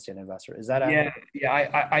casual real estate investor. Is that accurate?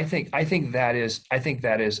 Yeah. I think that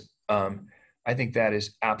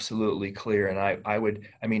is absolutely clear. And I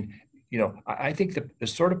think the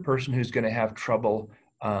sort of person who's going to have trouble.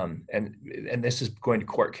 And this is going to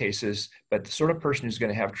court cases, but the sort of person who's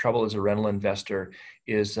going to have trouble as a rental investor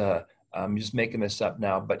is, I'm just making this up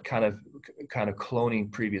now, but kind of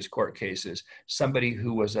cloning previous court cases. Somebody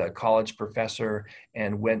who was a college professor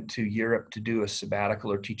and went to Europe to do a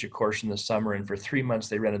sabbatical or teach a course in the summer, and for 3 months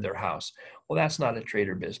they rented their house. Well, that's not a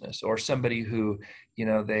trader business. Or somebody who,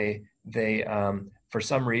 they for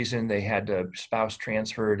some reason they had a spouse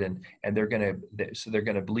transferred and they're going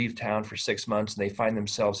to leave town for 6 months, and they find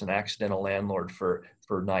themselves an accidental landlord for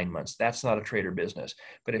 9 months. That's not a trader business.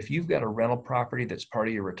 But if you've got a rental property that's part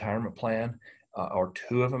of your retirement plan, or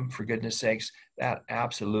two of them, for goodness sakes, that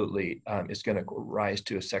absolutely is going to rise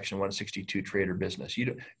to a Section 162 trader business.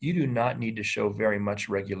 You do not need to show very much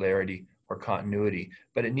regularity or continuity,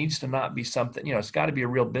 but it needs to not be something, it's got to be a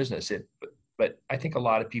real business. But I think a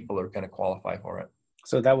lot of people are going to qualify for it.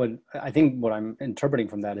 So I think what I'm interpreting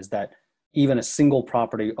from that is that even a single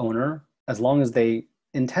property owner, as long as they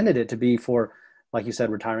intended it to be for, like you said,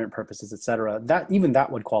 retirement purposes, et cetera,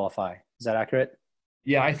 that would qualify. Is that accurate?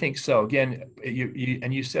 Yeah, I think so. Again,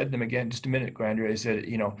 you said them again just a minute ago, Andrea, is that,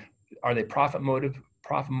 are they profit motivated?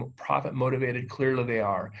 Clearly they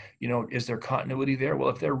are. Is there continuity there? Well,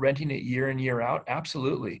 if they're renting it year in, year out,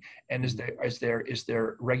 absolutely. And is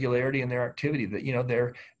there regularity in their activity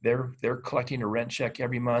that, they're collecting a rent check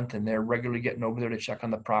every month, and they're regularly getting over there to check on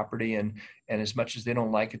the property. And as much as they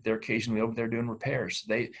don't like it, they're occasionally over there doing repairs.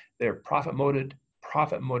 They're profit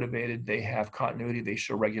motivated. They have continuity. They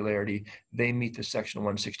show regularity. They meet the Section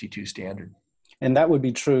 162 standard. And that would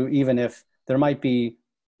be true even if there might be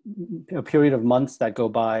a period of months that go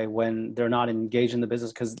by when they're not engaged in the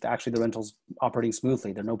business because actually the rental's operating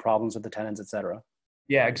smoothly. There are no problems with the tenants, et cetera.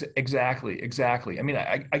 Yeah, exactly. I mean,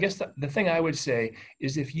 I guess the thing I would say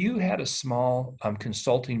is if you had a small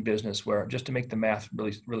consulting business where, just to make the math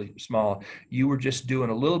really, really small, you were just doing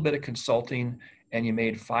a little bit of consulting and you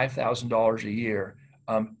made $5,000 a year,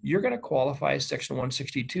 you're going to qualify as Section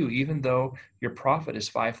 162, even though your profit is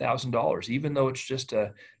 $5,000, even though it's just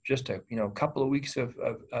a couple of weeks of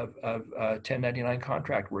 1099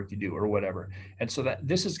 contract work you do or whatever. And so that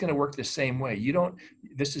this is going to work the same way.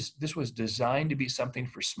 This was designed to be something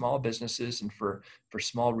for small businesses and for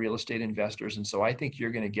small real estate investors. And so I think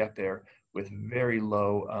you're going to get there with very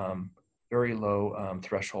low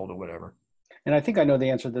threshold or whatever. And I think I know the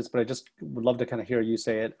answer to this, but I just would love to kind of hear you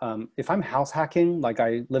say it. If I'm house hacking, like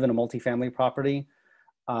I live in a multifamily property,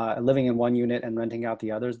 living in one unit and renting out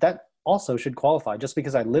the others, that also should qualify. Just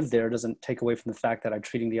because I live there doesn't take away from the fact that I'm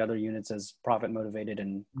treating the other units as profit motivated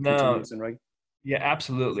and continuous and regular. Yeah,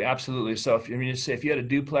 absolutely, absolutely. So if if you had a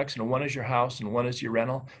duplex and one is your house and one is your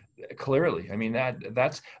rental, clearly, I mean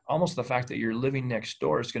that's almost the fact that you're living next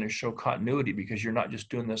door is going to show continuity, because you're not just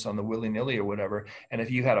doing this on the willy-nilly or whatever. And if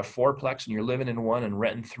you had a fourplex and you're living in one and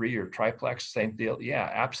renting three, or triplex, same deal. Yeah,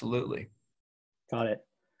 absolutely. Got it.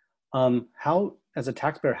 How, as a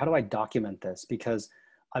taxpayer, how do I document this? Because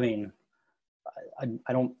I mean,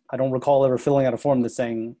 I don't recall ever filling out a form that's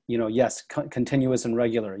saying, yes, continuous and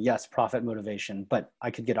regular, yes, profit motivation, but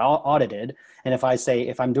I could get audited. And if I say,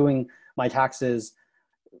 if I'm doing my taxes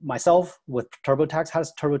myself with TurboTax, how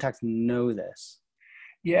does TurboTax know this?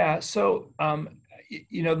 Yeah, so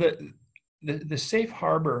the safe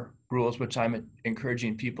harbor rules, which I'm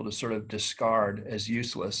encouraging people to sort of discard as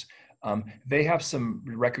useless, they have some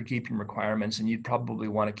record keeping requirements, and you'd probably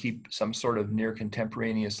want to keep some sort of near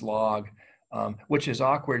contemporaneous log, which is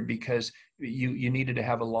awkward because you needed to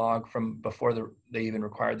have a log from before they even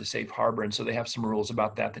required the safe harbor. And so they have some rules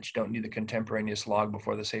about that you don't need the contemporaneous log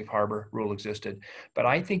before the safe harbor rule existed. But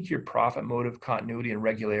I think your profit motive, continuity, and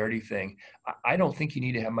regularity thing, I don't think you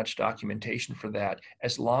need to have much documentation for that,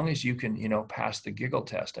 as long as you can, pass the giggle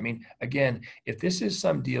test. I mean, again, if this is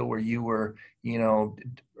some deal where you were,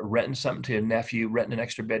 renting something to a nephew, renting an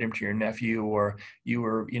extra bedroom to your nephew, or you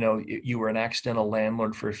were an accidental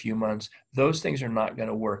landlord for a few months, those things are not going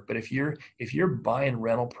to work. But if you're buying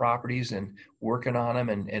rental properties and working on them,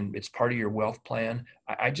 and it's part of your wealth plan,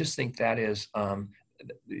 I just think that is, I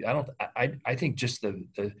think just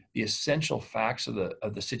the essential facts of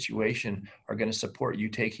the situation are going to support you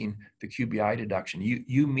taking the QBI deduction.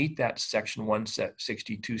 You meet that Section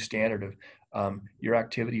 162 standard of your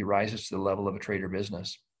activity rises to the level of a trade or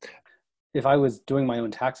business. If I was doing my own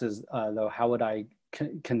taxes, though, how would I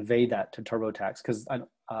convey that to TurboTax? Because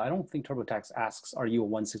I don't think TurboTax asks, "Are you a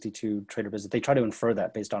 162 trade or business?" They try to infer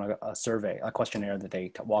that based on a survey, a questionnaire that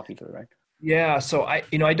they walk you through, right? Yeah, so I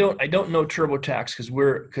don't know TurboTax because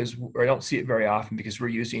I don't see it very often, because we're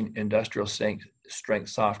using industrial strength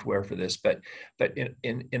software for this. But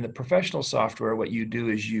in the professional software, what you do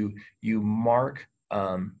is you mark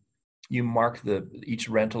each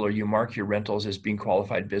rental, or you mark your rentals as being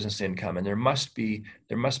qualified business income, and there must be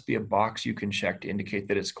a box you can check to indicate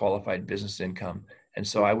that it's qualified business income. And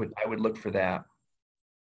so I would look for that.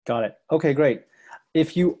 Got it. Okay, great.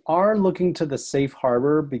 If you are looking to the safe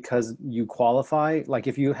harbor because you qualify, like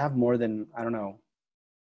if you have more than, I don't know,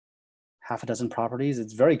 half a dozen properties,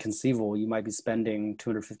 it's very conceivable you might be spending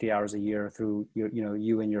 250 hours a year through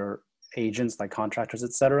you and your agents, like contractors,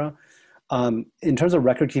 et cetera. In terms of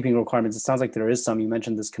record keeping requirements, it sounds like there is some. You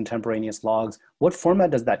mentioned this contemporaneous logs. What format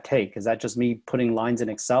does that take? Is that just me putting lines in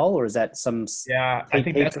Excel, or is that some? Yeah, I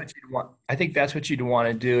think that's what you'd want. I think that's what you'd want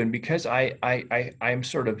to do. And because I'm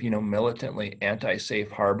sort of militantly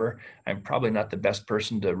anti-safe harbor, I'm probably not the best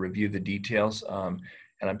person to review the details.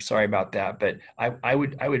 And I'm sorry about that, but I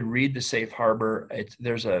would read the safe harbor.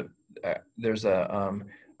 There's a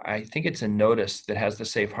I think it's a notice that has the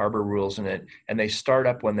safe harbor rules in it, and they start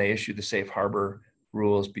up when they issue the safe harbor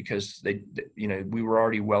rules, because we were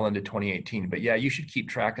already well into 2018. But yeah, you should keep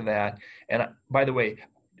track of that. And by the way,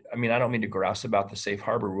 I mean, I don't mean to grouse about the safe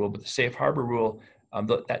harbor rule, but the safe harbor rule,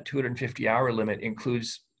 that 250-hour limit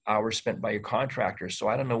includes hours spent by your contractors. So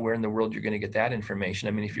I don't know where in the world you're going to get that information.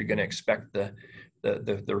 I mean, if you're going to expect the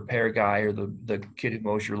repair guy or the kid who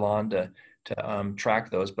mows your lawn to track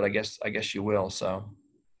those, but I guess you will. So.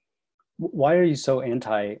 Why are you so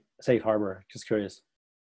anti-safe harbor? Just curious.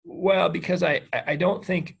 Well, because I don't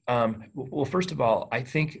think, well, first of all, I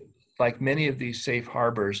think like many of these safe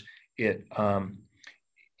harbors, it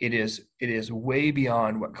is way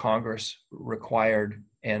beyond what Congress required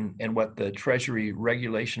and what the Treasury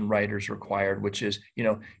regulation writers required, which is,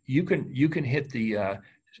 you can hit the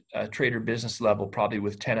trade or business level probably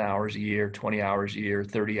with 10 hours a year, 20 hours a year,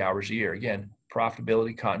 30 hours a year. Again,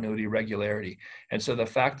 profitability, continuity, regularity. And so the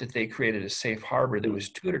fact that they created a safe harbor that was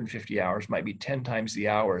 250 hours, might be 10 times the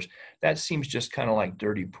hours, that seems just kind of like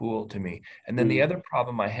dirty pool to me. And then the other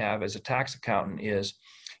problem I have as a tax accountant is,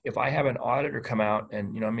 if I have an auditor come out,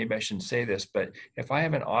 and maybe I shouldn't say this, but if I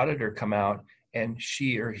have an auditor come out and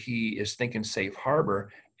she or he is thinking safe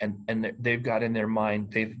harbor, and they've got in their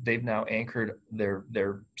mind, they've now anchored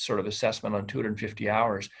their sort of assessment on 250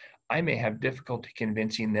 hours, I may have difficulty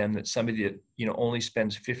convincing them that somebody that only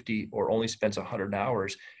spends 50 or only spends 100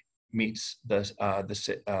 hours meets the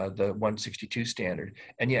 162 standard.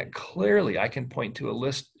 And yet clearly I can point to a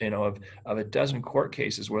list of a dozen court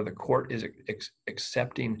cases where the court is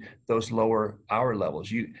accepting those lower hour levels.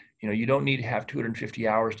 You don't need to have 250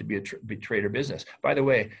 hours to be a trader business. By the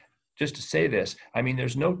way, just to say this, I mean,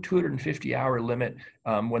 there's no 250 hour limit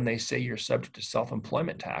when they say you're subject to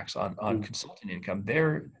self-employment tax on consulting income.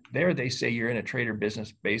 There they say you're in a trader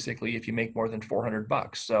business basically if you make more than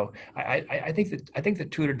 $400. So I think the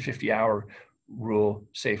 250 hour rule,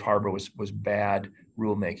 safe harbor, was bad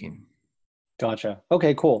rulemaking. Gotcha.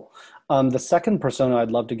 Okay, cool. The second persona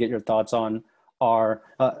I'd love to get your thoughts on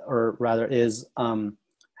is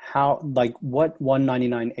how, like, what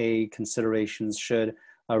 199A considerations should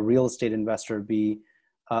a real estate investor be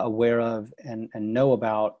aware of and know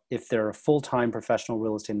about if they're a full-time professional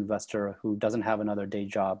real estate investor who doesn't have another day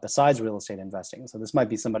job besides real estate investing. So this might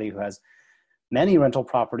be somebody who has many rental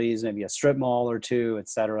properties, maybe a strip mall or two, et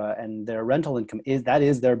cetera, and their rental income is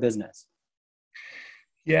their business.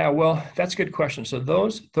 Yeah, well, that's a good question. So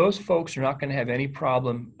those folks are not going to have any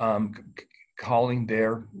problem calling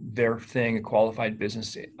their thing a qualified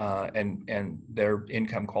business and their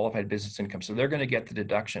income qualified business income. So they're going to get the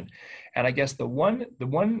deduction. And I guess the one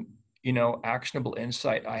actionable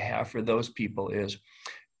insight I have for those people is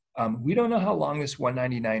we don't know how long this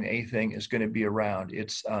 199A thing is going to be around.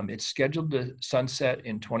 It's scheduled to sunset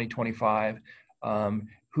in 2025.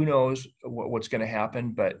 Who knows what's going to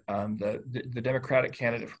happen? But the Democratic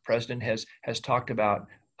candidate for president has talked about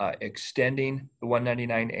extending the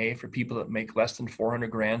 199A for people that make less than 400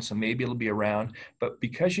 grand. So maybe it'll be around, but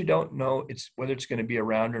because you don't know whether it's going to be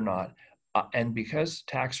around or not, and because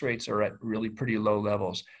tax rates are at really pretty low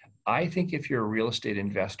levels, I think if you're a real estate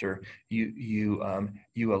investor, you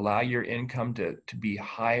allow your income to be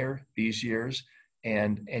higher these years,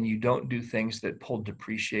 and you don't do things that pull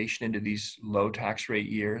depreciation into these low tax rate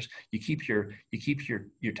years. You keep your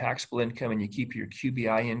taxable income and you keep your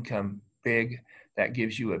QBI income big. That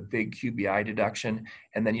gives you a big QBI deduction,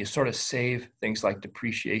 and then you sort of save things like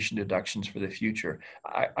depreciation deductions for the future.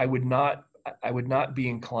 I would not be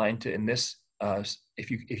inclined to, in this,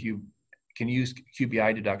 if you can use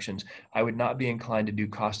QBI deductions, I would not be inclined to do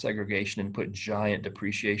cost segregation and put giant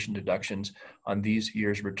depreciation deductions on these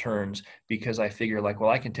year's returns, because I figure, like,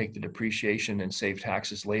 well, I can take the depreciation and save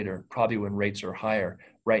taxes later, probably when rates are higher.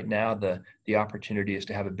 Right now, the opportunity is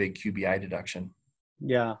to have a big QBI deduction.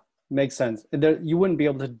 Yeah. Makes sense. You wouldn't be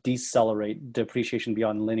able to decelerate depreciation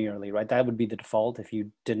beyond linearly, right? That would be the default if you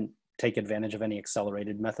didn't take advantage of any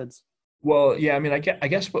accelerated methods. Well, yeah, I mean, I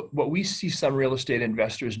guess what we see some real estate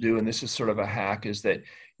investors do, and this is sort of a hack, is that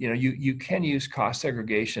you can use cost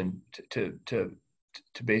segregation to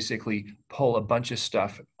basically pull a bunch of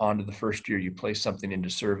stuff onto the first year you place something into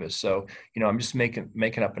service. So I'm just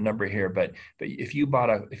making up a number here, but if you bought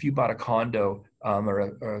a condo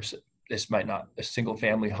or this might not, a single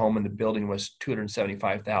family home and the building was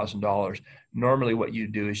 $275,000. Normally what you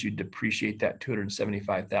do is you depreciate that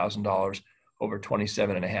 $275,000 over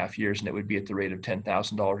 27 and a half years, and it would be at the rate of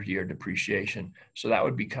 $10,000 a year depreciation. So that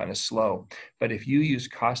would be kind of slow. But if you use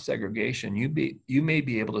cost segregation, you may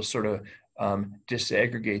be able to sort of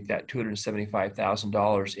disaggregate that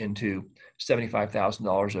 $275,000 into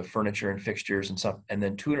 $75,000 of furniture and fixtures and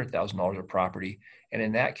then $200,000 of property. And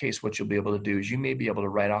in that case, what you'll be able to do is you may be able to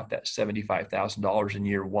write off that $75,000 in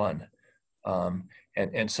year one.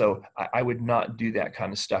 And so I would not do that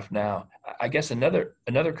kind of stuff now. I guess another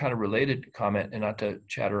kind of related comment, and not to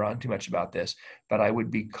chatter on too much about this, but I would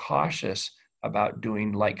be cautious about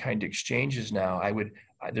doing like kind exchanges now.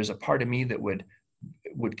 There's a part of me that would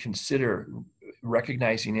consider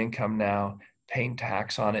recognizing income now, paying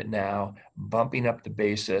tax on it now, bumping up the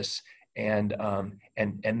basis, and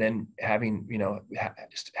then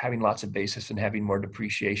having lots of basis and having more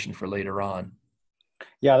depreciation for later on.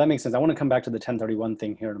 Yeah, that makes sense. I want to come back to the 1031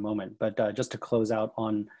 thing here in a moment, but just to close out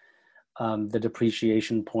on the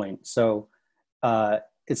depreciation point. So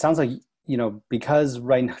it sounds like, because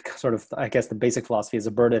right now, sort of, I guess the basic philosophy is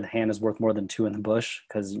a bird in hand is worth more than two in the bush,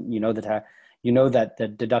 because that the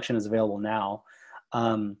deduction is available now.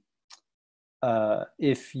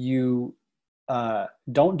 If you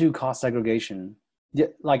don't do cost segregation,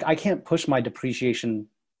 like, I can't push my depreciation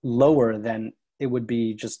lower than it would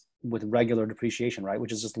be just with regular depreciation, right?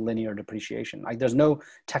 Which is just linear depreciation. Like, there's no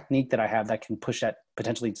technique that I have that can push that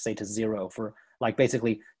potentially, say, to zero for like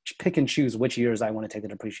basically pick and choose which years I want to take the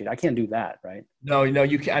depreciation. I can't do that, right? No,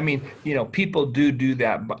 you can. I mean, people do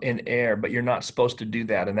that in air, but you're not supposed to do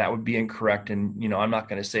that, and that would be incorrect. And I'm not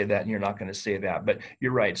going to say that, and you're not going to say that. But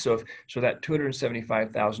you're right. So that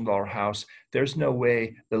 $275,000 house, there's no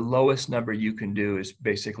way. The lowest number you can do is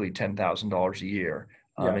basically $10,000 a year,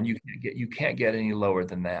 Yeah. and you can't get any lower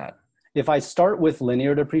than that. If I start with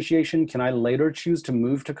linear depreciation, can I later choose to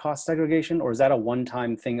move to cost segregation, or is that a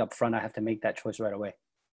one-time thing up front? I have to make that choice right away.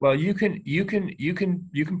 Well, you can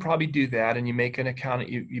probably do that, and you make an account.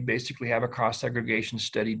 You basically have a cost segregation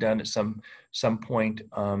study done at some point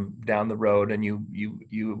down the road, and you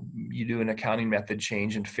do an accounting method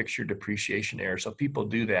change and fix your depreciation error. So people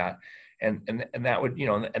do that, and that would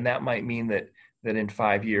and that might mean that in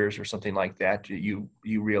 5 years or something like that, you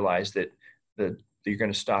realize that you're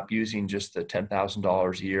going to stop using just the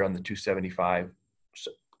 $10,000 a year on the 275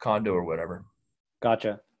 condo or whatever.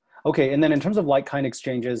 Gotcha. Okay, and then in terms of like-kind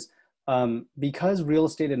exchanges, because real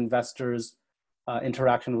estate investors'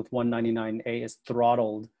 interaction with 199A is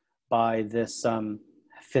throttled by this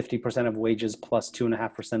 50% of wages plus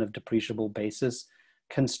 2.5% of depreciable basis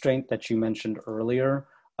constraint that you mentioned earlier,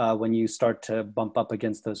 when you start to bump up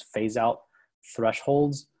against those phase-out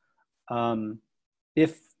thresholds.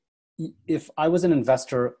 If I was an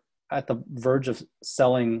investor at the verge of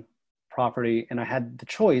selling property and I had the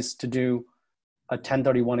choice to do a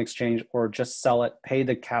 1031 exchange or just sell it, pay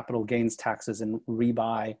the capital gains taxes and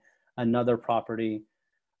rebuy another property.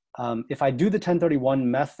 If I do the 1031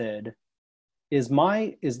 method, is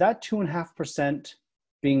that 2.5%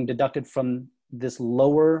 being deducted from this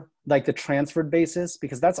lower, like the transferred basis?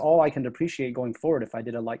 Because that's all I can depreciate going forward if I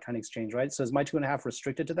did a like-kind exchange, right? So is my 2.5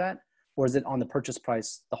 restricted to that? Or is it on the purchase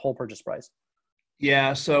price, the whole purchase price?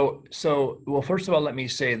 Yeah. So well, first of all, let me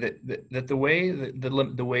say that the way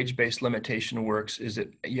the wage-based limitation works is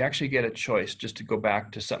that you actually get a choice. Just to go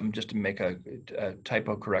back to something, just to make a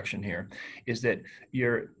typo correction here, is that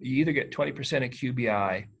you either get 20% of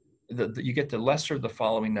QBI, you get the lesser of the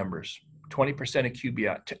following numbers. 20% of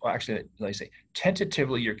QBI, actually, let me say,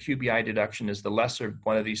 tentatively, your QBI deduction is the lesser of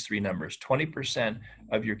one of these three numbers: 20%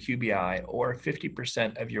 of your QBI, or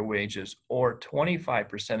 50% of your wages, or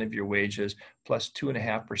 25% of your wages plus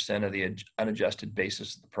 2.5% of the unadjusted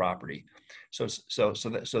basis of the property.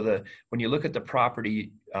 When you look at the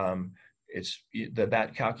property,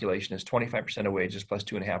 that calculation is 25% of wages plus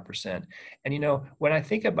 2.5%. And when I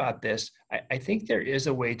think about this, I think there is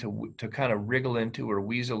a way to kind of wriggle into or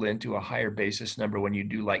weasel into a higher basis number when you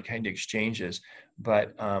do like-kind exchanges.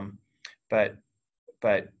 But I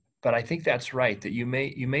think that's right, that you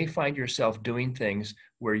may find yourself doing things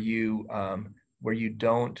where you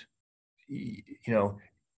don't get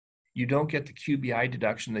the QBI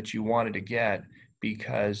deduction that you wanted to get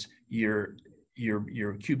because your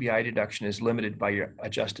QBI deduction is limited by your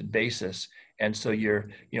adjusted basis. And so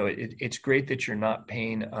it's great that you're not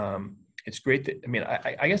paying. It's great that,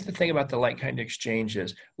 I guess the thing about the like-kind exchange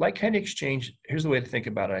is, like-kind exchange, here's the way to think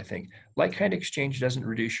about it, I think. Like-kind exchange doesn't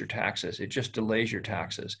reduce your taxes, it just delays your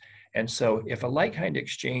taxes. And so if a like-kind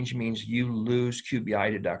exchange means you lose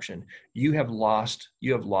QBI deduction, you have lost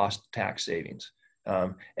tax savings.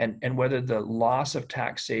 And whether the loss of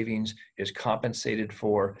tax savings is compensated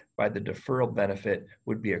for by the deferral benefit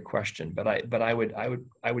would be a question. But I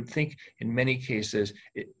would think in many cases,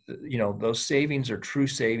 those savings are true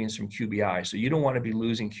savings from QBI. So you don't want to be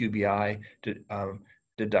losing QBI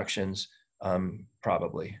deductions,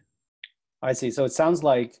 probably. I see. So it sounds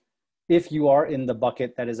like if you are in the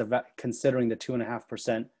bucket that is considering the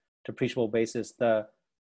 2.5% depreciable basis, the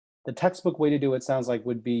textbook way to do it sounds like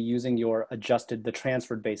would be using your the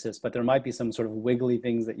transferred basis, but there might be some sort of wiggly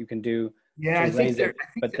things that you can do to raise it.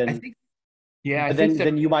 But then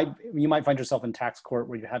you might find yourself in tax court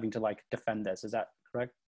where you're having to like defend this. Is that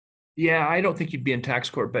correct? Yeah, I don't think you'd be in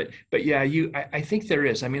tax court, but yeah, I think there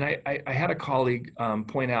is. I had a colleague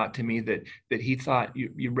point out to me that he thought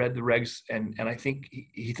you read the regs, and I think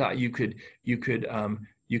he thought you could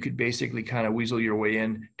basically kind of weasel your way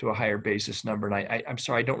in to a higher basis number. And I'm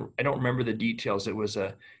sorry, I don't remember the details. It's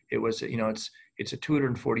a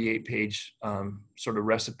 248 page sort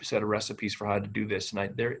of set of recipes for how to do this.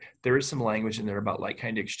 And there is some language in there about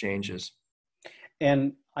like-kind exchanges.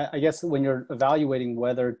 And I guess when you're evaluating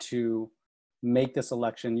whether to make this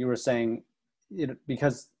election, you were saying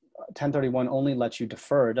because 1031 only lets you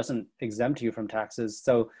defer, it doesn't exempt you from taxes.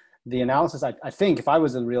 So the analysis, I think if I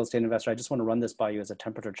was a real estate investor, I just want to run this by you as a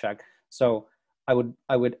temperature check. So I would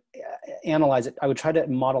analyze it. I would try to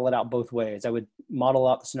model it out both ways. I would model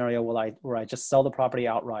out the scenario where I just sell the property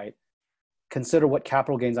outright, consider what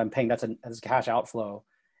capital gains I'm paying, that's a cash outflow,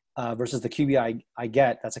 versus the QBI I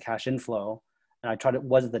get, that's a cash inflow. and I try to,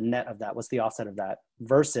 what's the net of that? What's the offset of that?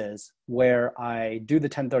 Versus where I do the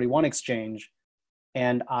 1031 exchange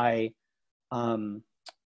and I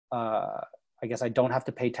guess I don't have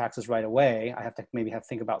to pay taxes right away. I have to maybe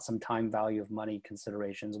think about some time value of money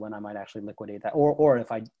considerations when I might actually liquidate that, or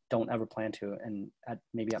if I don't ever plan to, and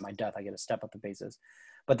maybe at my death I get a step up the basis.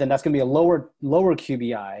 But then that's going to be a lower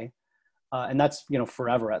QBI, and that's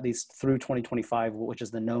forever, at least through 2025, which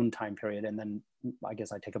is the known time period. And then I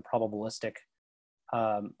guess I take a probabilistic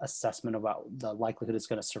assessment about the likelihood it's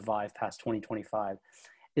going to survive past 2025.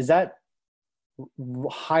 Is that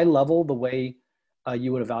high level the way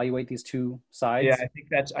you would evaluate these two sides? Yeah,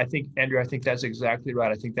 Andrew, I think that's exactly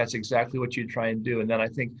right. I think that's exactly what you try and do. And then I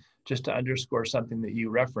think, just to underscore something that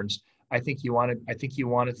you referenced, I think you want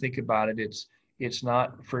to think about it. It's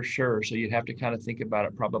not for sure. So you'd have to kind of think about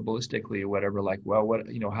it probabilistically or whatever, like, well,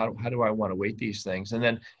 how do I want to weight these things? And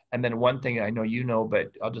then one thing I know, but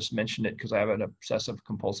I'll just mention it because I have an obsessive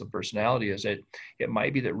compulsive personality, is that it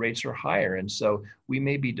might be that rates are higher. And so we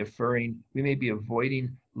may be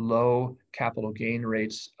avoiding low capital gain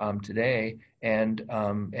rates today. And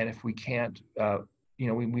if we can't,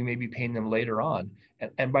 we may be paying them later on.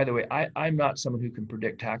 And by the way, I'm not someone who can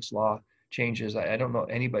predict tax law changes. I don't know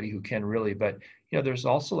anybody who can really, but there's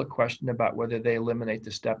also a question about whether they eliminate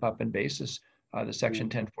the step up in basis, the Section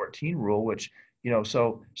 1014 rule, which,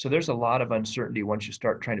 so there's a lot of uncertainty once you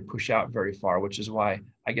start trying to push out very far, which is why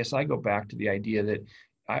I guess I go back to the idea that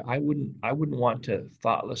I wouldn't want to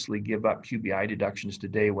thoughtlessly give up QBI deductions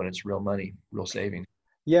today when it's real money, real savings.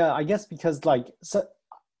 Yeah, I guess because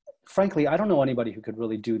frankly, I don't know anybody who could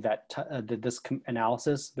really do that this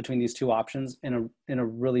analysis between these two options in a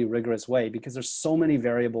really rigorous way, because there's so many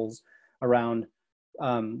variables around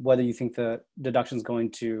whether you think the deduction is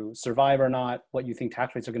going to survive or not, what you think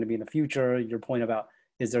tax rates are going to be in the future. Your point about,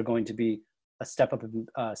 is there going to be a step up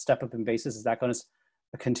in basis? Is that going to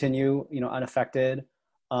continue, unaffected?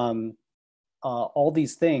 All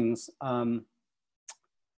these things.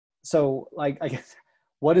 So I guess,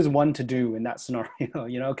 what is one to do in that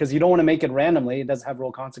scenario? Because you don't want to make it randomly. It does have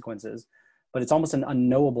real consequences, but it's almost an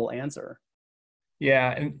unknowable answer.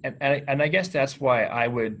 Yeah, and I guess that's why I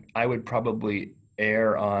would probably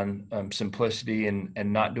err on simplicity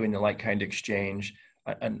and not doing the like kind exchange,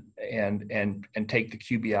 and take the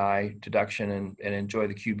QBI deduction and enjoy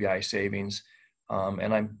the QBI savings.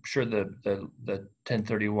 And I'm sure the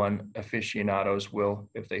 1031 aficionados will,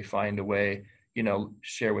 if they find a way,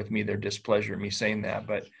 share with me their displeasure at me saying that.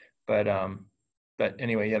 But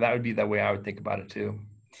anyway, yeah, that would be the way I would think about it too.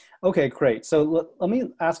 Okay, great. So let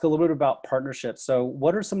me ask a little bit about partnerships. So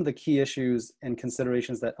what are some of the key issues and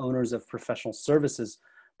considerations that owners of professional services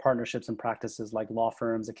partnerships and practices like law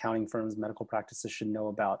firms, accounting firms, medical practices should know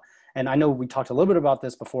about? And I know we talked a little bit about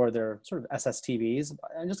this before. They're sort of SSTVs.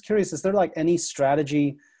 I'm just curious, is there any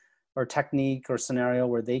strategy or technique or scenario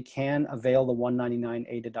where they can avail the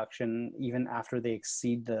 199A deduction even after they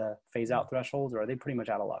exceed the phase out thresholds, or are they pretty much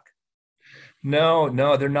out of luck? No,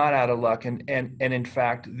 they're not out of luck. And in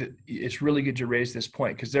fact, it's really good you raise this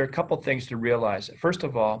point, because there are a couple of things to realize. First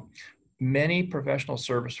of all, many professional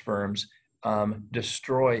service firms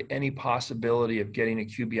destroy any possibility of getting a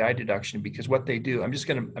QBI deduction, because what they do, I'm just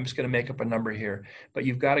gonna make up a number here, but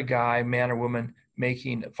you've got a guy, man or woman,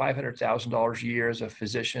 making $500,000 a year as a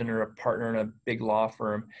physician or a partner in a big law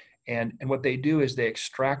firm, and what they do is they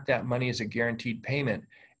extract that money as a guaranteed payment,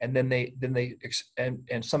 and then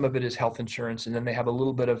and some of it is health insurance, and then they have a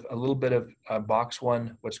little bit of box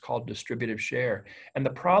one, what's called distributive share. And the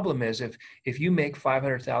problem is, if you make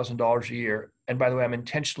 $500,000 a year, and by the way, I'm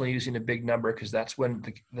intentionally using a big number because that's when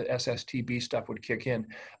the SSTB stuff would kick in.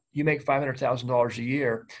 You make $500,000 a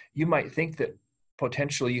year, you might think that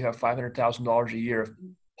potentially you have $500,000 a year of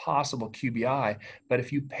possible QBI, but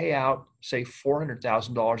if you pay out, say,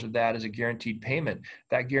 $400,000 of that as a guaranteed payment,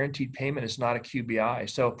 that guaranteed payment is not a QBI.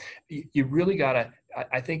 So you really got to,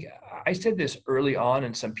 I think I said this early on,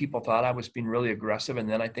 and some people thought I was being really aggressive, and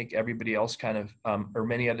then I think everybody else kind of, or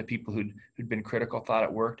many other people who'd been critical thought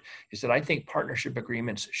it worked, is that I think partnership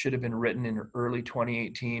agreements should have been written in early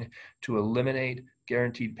 2018 to eliminate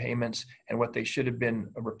guaranteed payments, and what they should have been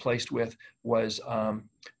replaced with was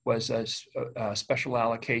special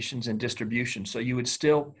allocations and distribution. So you would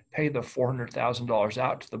still pay the $400,000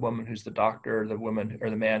 out to the woman who's the doctor, or the woman or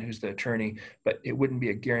the man who's the attorney, but it wouldn't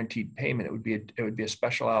be a guaranteed payment. It would be a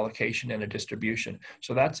special allocation and a distribution.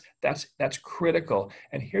 So that's critical.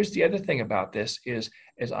 And here's the other thing about this is,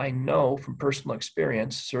 as I know from personal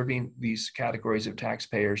experience serving these categories of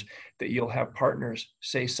taxpayers, that you'll have partners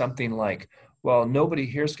say something like, well, nobody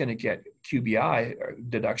here is going to get QBI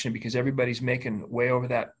deduction because everybody's making way over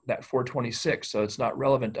that 426. So it's not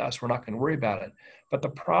relevant to us. We're not going to worry about it. But the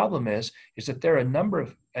problem is that there are a number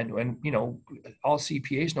of, and you know, all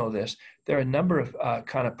CPAs know this, there are a number of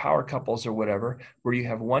kind of power couples or whatever, where you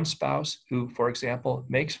have one spouse who, for example,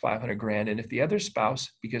 makes 500 grand. And if the other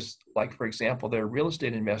spouse, because like, for example, they're a real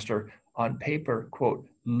estate investor, on paper, quote,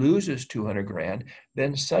 loses 200 grand,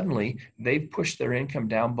 then suddenly they've pushed their income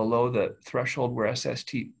down below the threshold where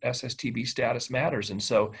SSTB status matters. And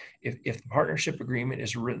so if the partnership agreement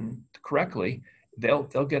is written correctly, they'll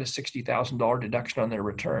get a $60,000 deduction on their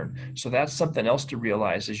return. So that's something else to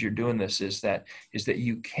realize as you're doing this, is that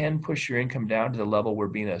you can push your income down to the level where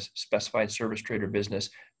being a specified service trader business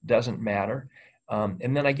doesn't matter.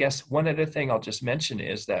 And then I guess one other thing I'll just mention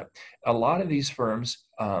is that a lot of these firms,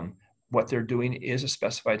 what they're doing is a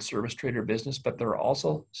specified service trader business, but there are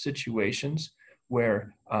also situations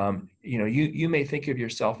where you may think of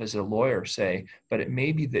yourself as a lawyer, say, but it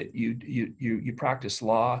may be that you practice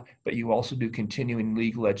law, but you also do continuing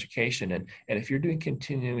legal education. And if you're doing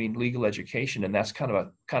continuing legal education, and that's kind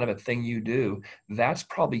of a thing you do, that's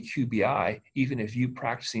probably QBI, even if you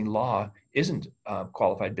practicing law isn't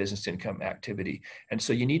qualified business income activity. And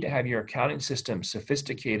so you need to have your accounting system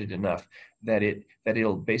sophisticated enough that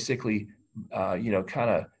it'll basically kind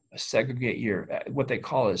of segregate your what they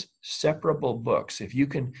call is separable books. If you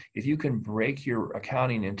can break your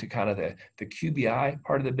accounting into kind of the QBI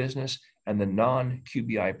part of the business and the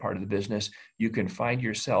non-QBI part of the business, you can find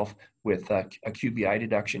yourself with a QBI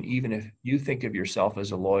deduction, even if you think of yourself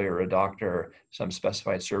as a lawyer, a doctor, or some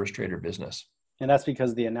specified service trader business. And that's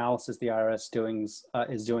because the analysis the IRS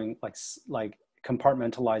is doing like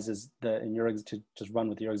compartmentalizes to just run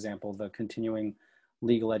with your example, the continuing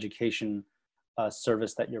legal education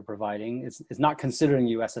service that you're providing is not considering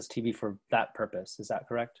you SSTB for that purpose. Is that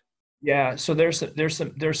correct? Yeah. So there's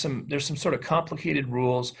some sort of complicated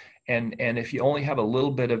rules, and if you only have a little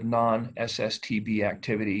bit of non-SSTB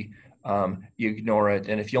activity, you ignore it.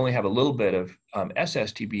 And if you only have a little bit of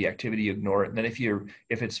SSTB activity, you ignore it. And then if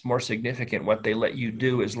it's more significant, what they let you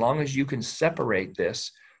do, as long as you can separate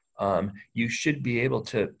this, you should be able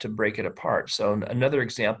to break it apart. So another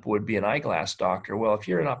example would be an eyeglass doctor. Well, if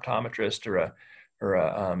you're an optometrist or a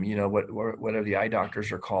whatever the eye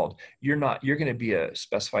doctors are called, you're going to be a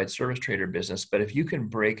specified service trader business. But if you can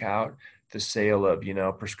break out the sale of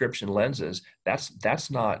prescription lenses, that's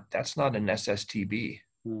not an SSTB.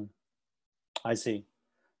 I see.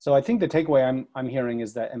 So I think the takeaway I'm hearing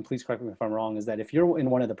is that, and please correct me if I'm wrong, is that if you're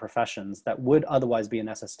in one of the professions that would otherwise be an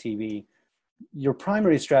SSTB, your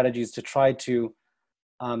primary strategy is to try to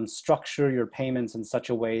structure your payments in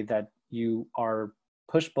such a way that you are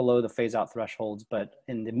pushed below the phase out thresholds. But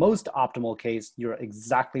in the most optimal case, you're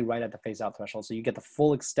exactly right at the phase out threshold. So you get the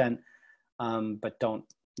full extent, but don't,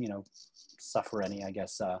 suffer any, I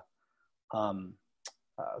guess,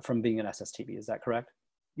 from being an SSTB. Is that correct?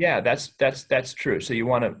 Yeah, that's true. So you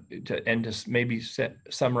want to maybe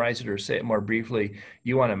summarize it or say it more briefly.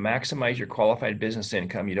 You want to maximize your qualified business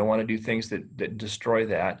income. You don't want to do things that destroy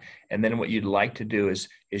that. And then what you'd like to do is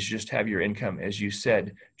just have your income, as you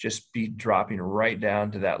said, just be dropping right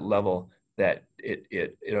down to that level that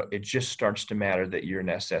it just starts to matter that you're an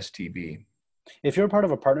SSTB. If you're part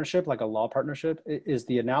of a partnership, like a law partnership, is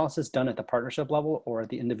the analysis done at the partnership level or at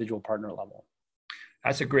the individual partner level?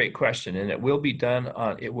 That's a great question, and it will be done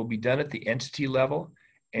at the entity level,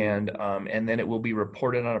 and then it will be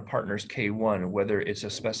reported on a partner's K1, whether it's a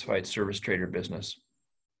specified service trader business.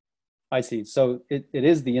 I see. So it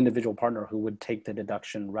is the individual partner who would take the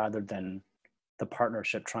deduction rather than the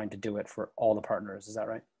partnership trying to do it for all the partners. Is that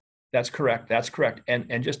right? That's correct. That's correct.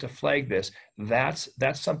 And just to flag this, that's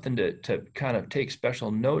something to kind of take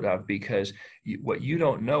special note of, because what you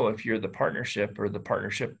don't know if you're the partnership or the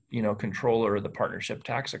partnership, controller or the partnership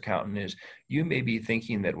tax accountant is you may be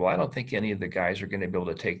thinking that, well, I don't think any of the guys are going to be able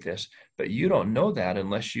to take this, but you don't know that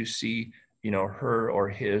unless you see, her or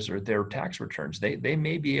his or their tax returns. They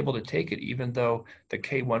may be able to take it even though the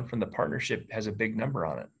K1 from the partnership has a big number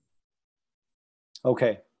on it.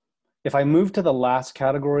 Okay. If I move to the last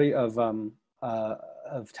category of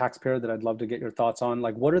taxpayer that I'd love to get your thoughts on,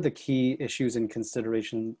 like what are the key issues and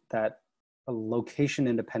consideration that a location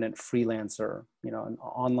independent freelancer, an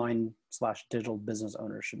online / digital business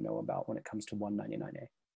owner should know about when it comes to 199A?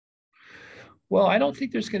 Well, I don't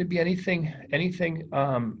think there's going to be anything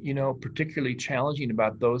particularly challenging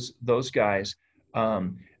about those guys.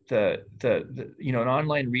 An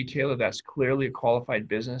online retailer, that's clearly a qualified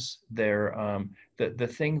business. They're the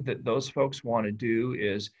thing that those folks want to do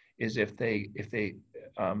is if they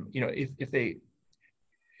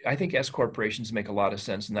I think S corporations make a lot of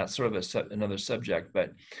sense, and that's sort of another subject.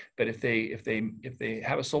 But if they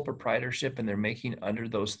have a sole proprietorship and they're making under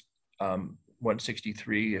those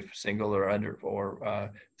 163 if single, or under, or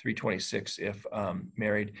 326 if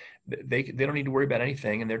married, they don't need to worry about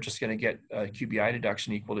anything, and they're just going to get a QBI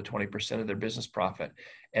deduction equal to 20% of their business profit.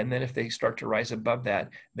 And then if they start to rise above that,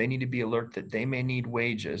 they need to be alert that they may need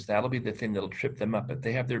wages. That'll be the thing that'll trip them up if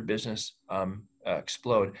they have their business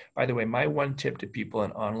explode. By the way, my one tip to people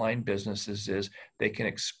in online businesses is they can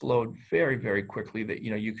explode very, very quickly. That,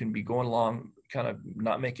 you can be going along kind of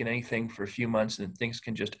not making anything for a few months, and things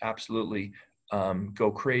can just absolutely go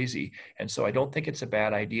crazy. And so I don't think it's a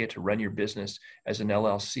bad idea to run your business as an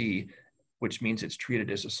LLC, which means it's treated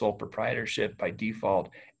as a sole proprietorship by default.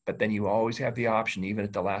 But then you always have the option, even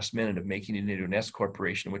at the last minute, of making it into an S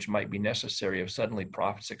corporation, which might be necessary if suddenly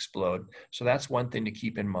profits explode. So that's one thing to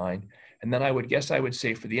keep in mind. And then I would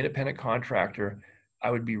say for the independent contractor, I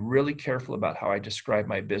would be really careful about how I describe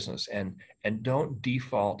my business, and don't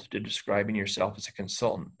default to describing yourself as a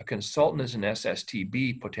consultant. A consultant is an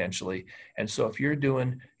SSTB potentially. And so if you're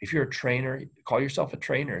a trainer, call yourself a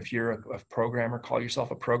trainer. If you're a programmer, call yourself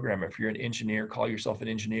a programmer. If you're an engineer, call yourself an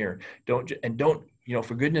engineer. Don't,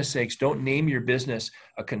 for goodness sakes, don't name your business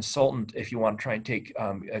a consultant if you want to try and take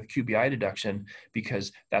a QBI deduction,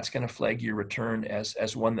 because that's going to flag your return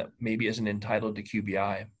as one that maybe isn't entitled to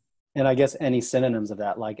QBI. And I guess any synonyms of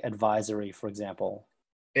that, like advisory, for example.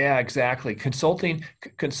 Yeah, exactly. Consulting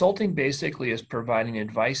basically is providing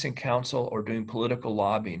advice and counsel or doing political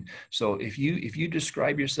lobbying. So if you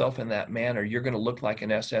describe yourself in that manner, you're going to look like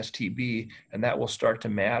an SSTB, and that will start to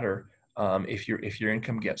matter if your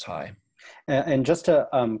income gets high. And just to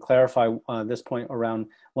clarify this point around,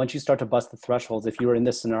 once you start to bust the thresholds, if you were in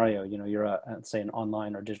this scenario, you're say an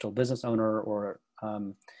online or digital business owner, or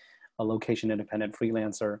a location independent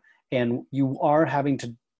freelancer, and you are having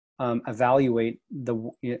to evaluate the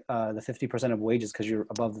 50% of wages because you're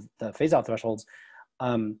above the phase out thresholds.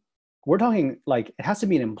 We're talking like it has to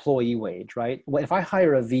be an employee wage, right? If I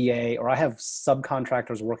hire a VA or I have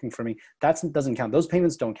subcontractors working for me, that doesn't count. Those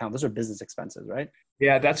payments don't count. Those are business expenses, right?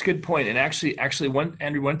 Yeah, that's a good point. And actually,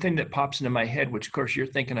 one thing that pops into my head, which of course you're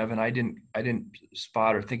thinking of, and I didn't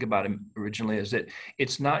spot or think about it originally, is that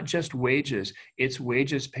it's not just wages; it's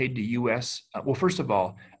wages paid to U.S. Well, first of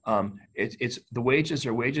all, it's the wages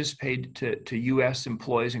are wages paid to U.S.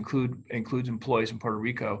 employees, includes employees in Puerto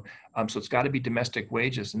Rico. So it's got to be domestic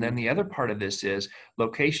wages. And then the other part of this is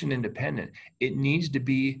location independent. It needs to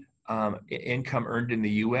be income earned in the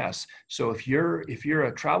U.S. So if you're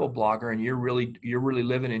a travel blogger and you're really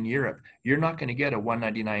living in Europe, you're not going to get a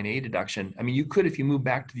 199A deduction. I mean, you could if you move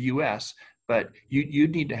back to the U.S., but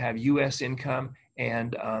you'd need to have U.S. income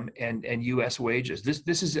and U.S. wages.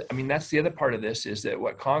 This is, I mean, that's the other part of this, is that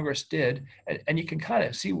what Congress did, and you can kind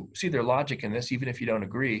of see their logic in this, even if you don't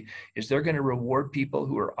agree, is they're going to reward people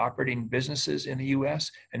who are operating businesses in the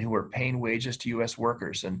U.S. and who are paying wages to U.S.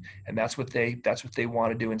 workers, and that's what they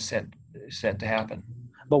want to do and sent to happen.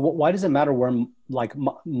 But why does it matter where like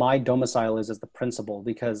my domicile is as the principal?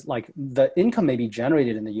 Because like the income may be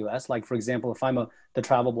generated in the U.S. Like for example, if I'm the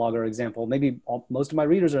travel blogger example, maybe most of my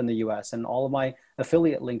readers are in the U.S. and all of my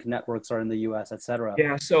affiliate link networks are in the U.S., et cetera.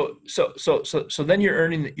 Yeah. So then you're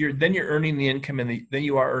earning the income then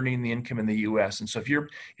you are earning the income in the U.S. And so if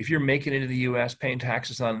you're making it in the U.S., paying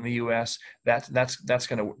taxes on in the U.S., that's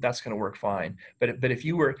gonna work fine. But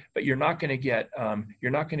you're not gonna get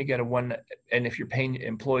a one. And if you're paying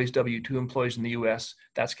employees, W-2 employees in the U.S.,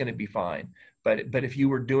 that's going to be fine. But if you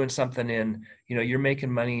were doing something in, you're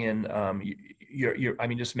making money in, I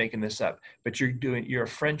mean, just making this up, but you're a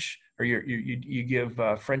French, or you give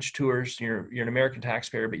French tours. You're an American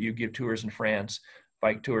taxpayer, but you give tours in France,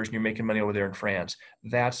 bike tours, and you're making money over there in France.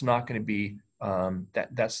 That's not going to be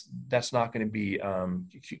that's not going to be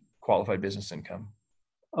qualified business income.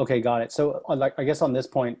 Okay, got it. So like, I guess on this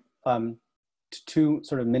point, two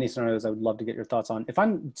sort of mini scenarios I would love to get your thoughts on. If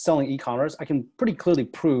I'm selling e-commerce, I can pretty clearly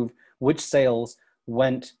prove which sales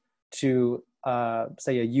went to,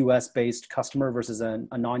 say, a US-based customer versus a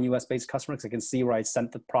non-US based customer, because I can see where I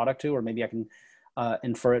sent the product to, or maybe I can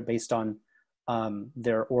infer it based on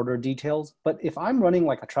their order details. But if I'm running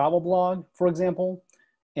like a travel blog, for example,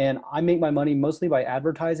 and I make my money mostly by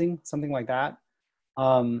advertising, something like that,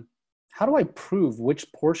 how do I prove which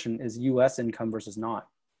portion is US income versus not?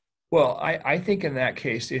 Well, I think in that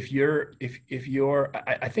case, if you're,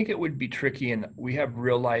 I think it would be tricky, and we have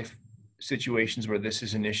real life situations where this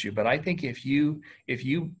is an issue. But I think if you're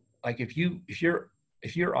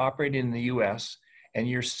operating in the U.S. and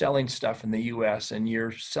you're selling stuff in the US and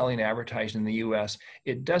you're selling advertising in the US,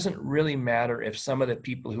 it doesn't really matter if some of the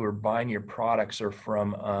people who are buying your products are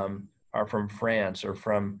from France or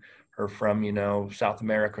from South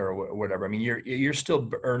America or whatever. I mean, you're still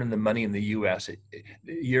earning the money in the U.S.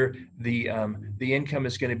 The income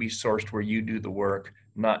is going to be sourced where you do the work,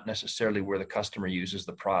 not necessarily where the customer uses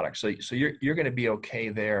the product. So you're going to be okay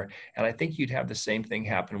there. And I think you'd have the same thing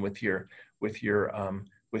happen with your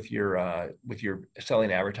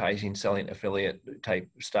selling advertising, selling affiliate type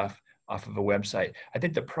stuff off of a website. I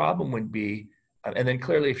think the problem would be, and then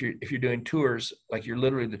clearly if you're doing tours, like you're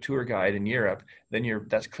literally the tour guide in Europe, then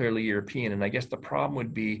that's clearly European. And I guess the problem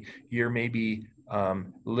would be you're maybe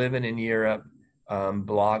living in Europe,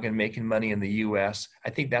 blogging, making money in the US. I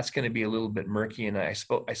think that's going to be a little bit murky. And I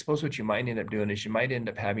suppose what you might end up doing is you might end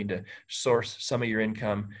up having to source some of your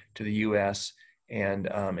income to the US and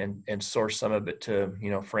source some of it to,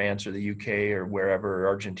 France or the UK or wherever, or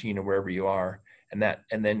Argentina, wherever you are. And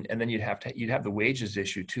then you'd have the wages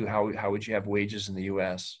issue too. How would you have wages in the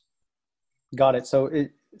US? Got it. So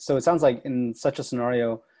it sounds like in such a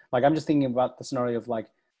scenario, like I'm just thinking about the scenario of like,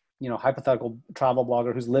 hypothetical travel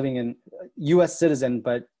blogger who's living in US citizen,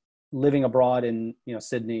 but living abroad in,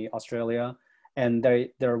 Sydney, Australia, and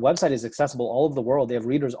their website is accessible all over the world. They have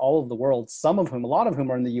readers all over the world, a lot of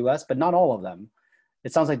whom are in the US, but not all of them.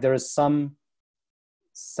 It sounds like there is some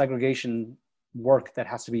segregation work that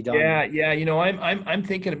has to be done. Yeah. I'm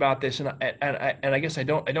thinking about this, and I guess I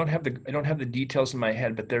don't have the details in my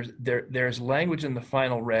head, but there's language in the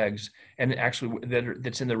final regs, and actually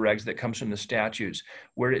that's in the regs that comes from the statutes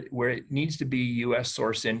where it needs to be U.S.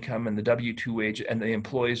 source income, and the W-2 wage, and the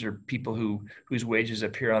employees are people whose wages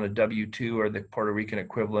appear on a W-2 or the Puerto Rican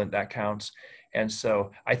equivalent, that counts. And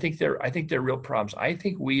so I think they're real problems. I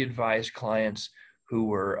think we advise clients who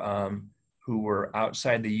were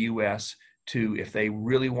outside the U.S. to, if they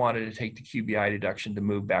really wanted to take the QBI deduction, to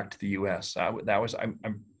move back to the U.S. I'm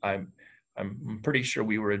pretty sure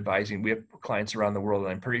we were advising. We have clients around the world,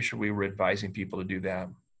 and I'm pretty sure we were advising people to do that.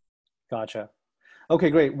 Gotcha. Okay,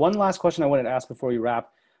 great. One last question I wanted to ask before we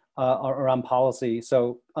wrap around policy.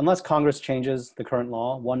 So unless Congress changes the current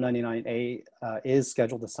law, 199A is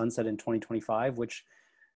scheduled to sunset in 2025, which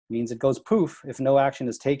means it goes poof if no action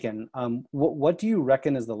is taken. What do you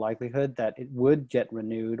reckon is the likelihood that it would get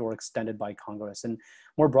renewed or extended by Congress? And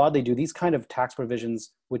more broadly, do these kind of tax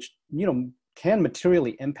provisions, which can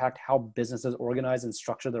materially impact how businesses organize and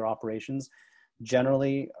structure their operations,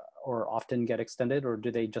 generally or often get extended, or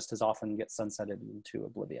do they just as often get sunsetted into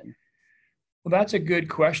oblivion? Well, that's a good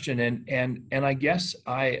question, and I guess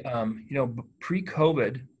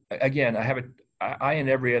pre-COVID, again, I and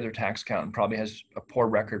every other tax accountant probably has a poor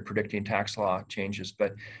record predicting tax law changes,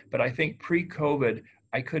 but I think pre-COVID,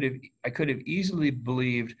 I could have easily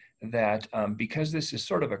believed that because this is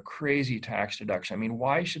sort of a crazy tax deduction. I mean,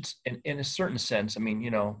 why should, in a certain sense, I mean,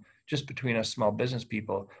 just between us small business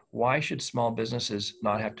people, why should small businesses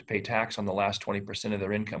not have to pay tax on the last 20% of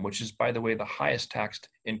their income, which is, by the way, the highest taxed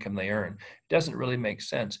income they earn? It doesn't really make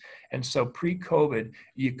sense. And so pre-COVID,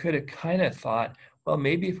 you could have kind of thought, well,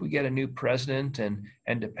 maybe if we get a new president and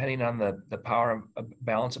depending on the power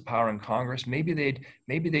balance of power in Congress, maybe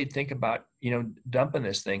they'd think about dumping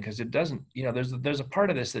this thing, because it doesn't, there's a part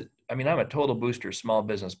of this that, I mean, I'm a total booster small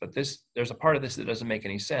business, but there's a part of this that doesn't make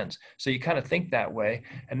any sense. So you kind of think that way,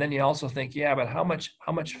 and then you also think, yeah, but how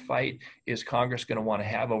much fight is Congress going to want to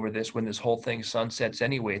have over this when this whole thing sunsets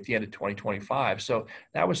anyway at the end of 2025? So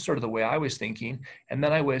that was sort of the way I was thinking, and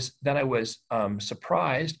then I was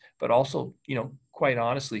surprised, but also quite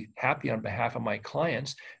honestly happy on behalf of my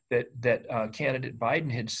clients that candidate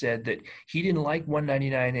Biden had said that he didn't like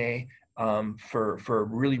 199A for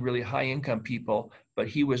really, really high income people, but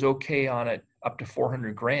he was okay on it up to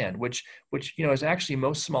 400 grand, which is actually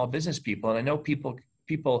most small business people. And I know people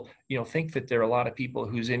think that there are a lot of people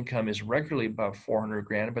whose income is regularly above 400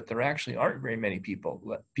 grand, but there actually aren't very many people.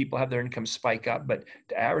 People have their income spike up, but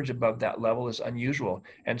to average above that level is unusual.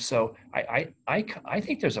 And so I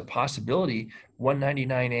think there's a possibility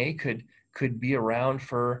 199A could be around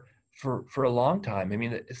for a long time. I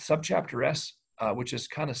mean, subchapter S, which is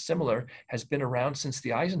kind of similar, has been around since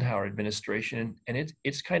the Eisenhower administration, and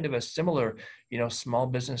it's kind of a similar, small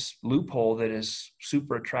business loophole that is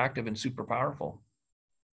super attractive and super powerful.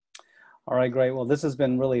 All right, great. Well, this has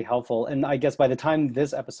been really helpful, and I guess by the time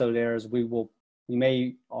this episode airs, we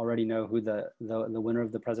may already know who the winner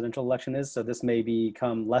of the presidential election is. So this may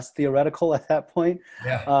become less theoretical at that point.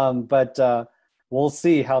 Yeah. But we'll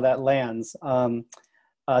see how that lands.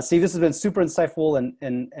 Steve, this has been super insightful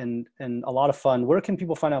and a lot of fun. Where can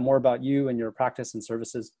people find out more about you and your practice and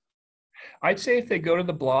services? I'd say if they go to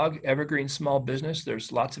the blog, Evergreen Small Business,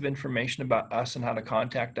 there's lots of information about us and how to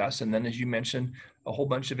contact us. And then, as you mentioned, a whole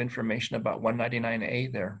bunch of information about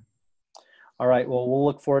 199A there. All right. Well,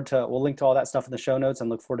 we'll link to all that stuff in the show notes and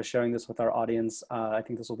look forward to sharing this with our audience. I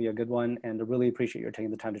think this will be a good one, and I really appreciate your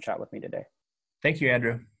taking the time to chat with me today. Thank you,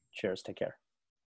 Andrew. Cheers. Take care.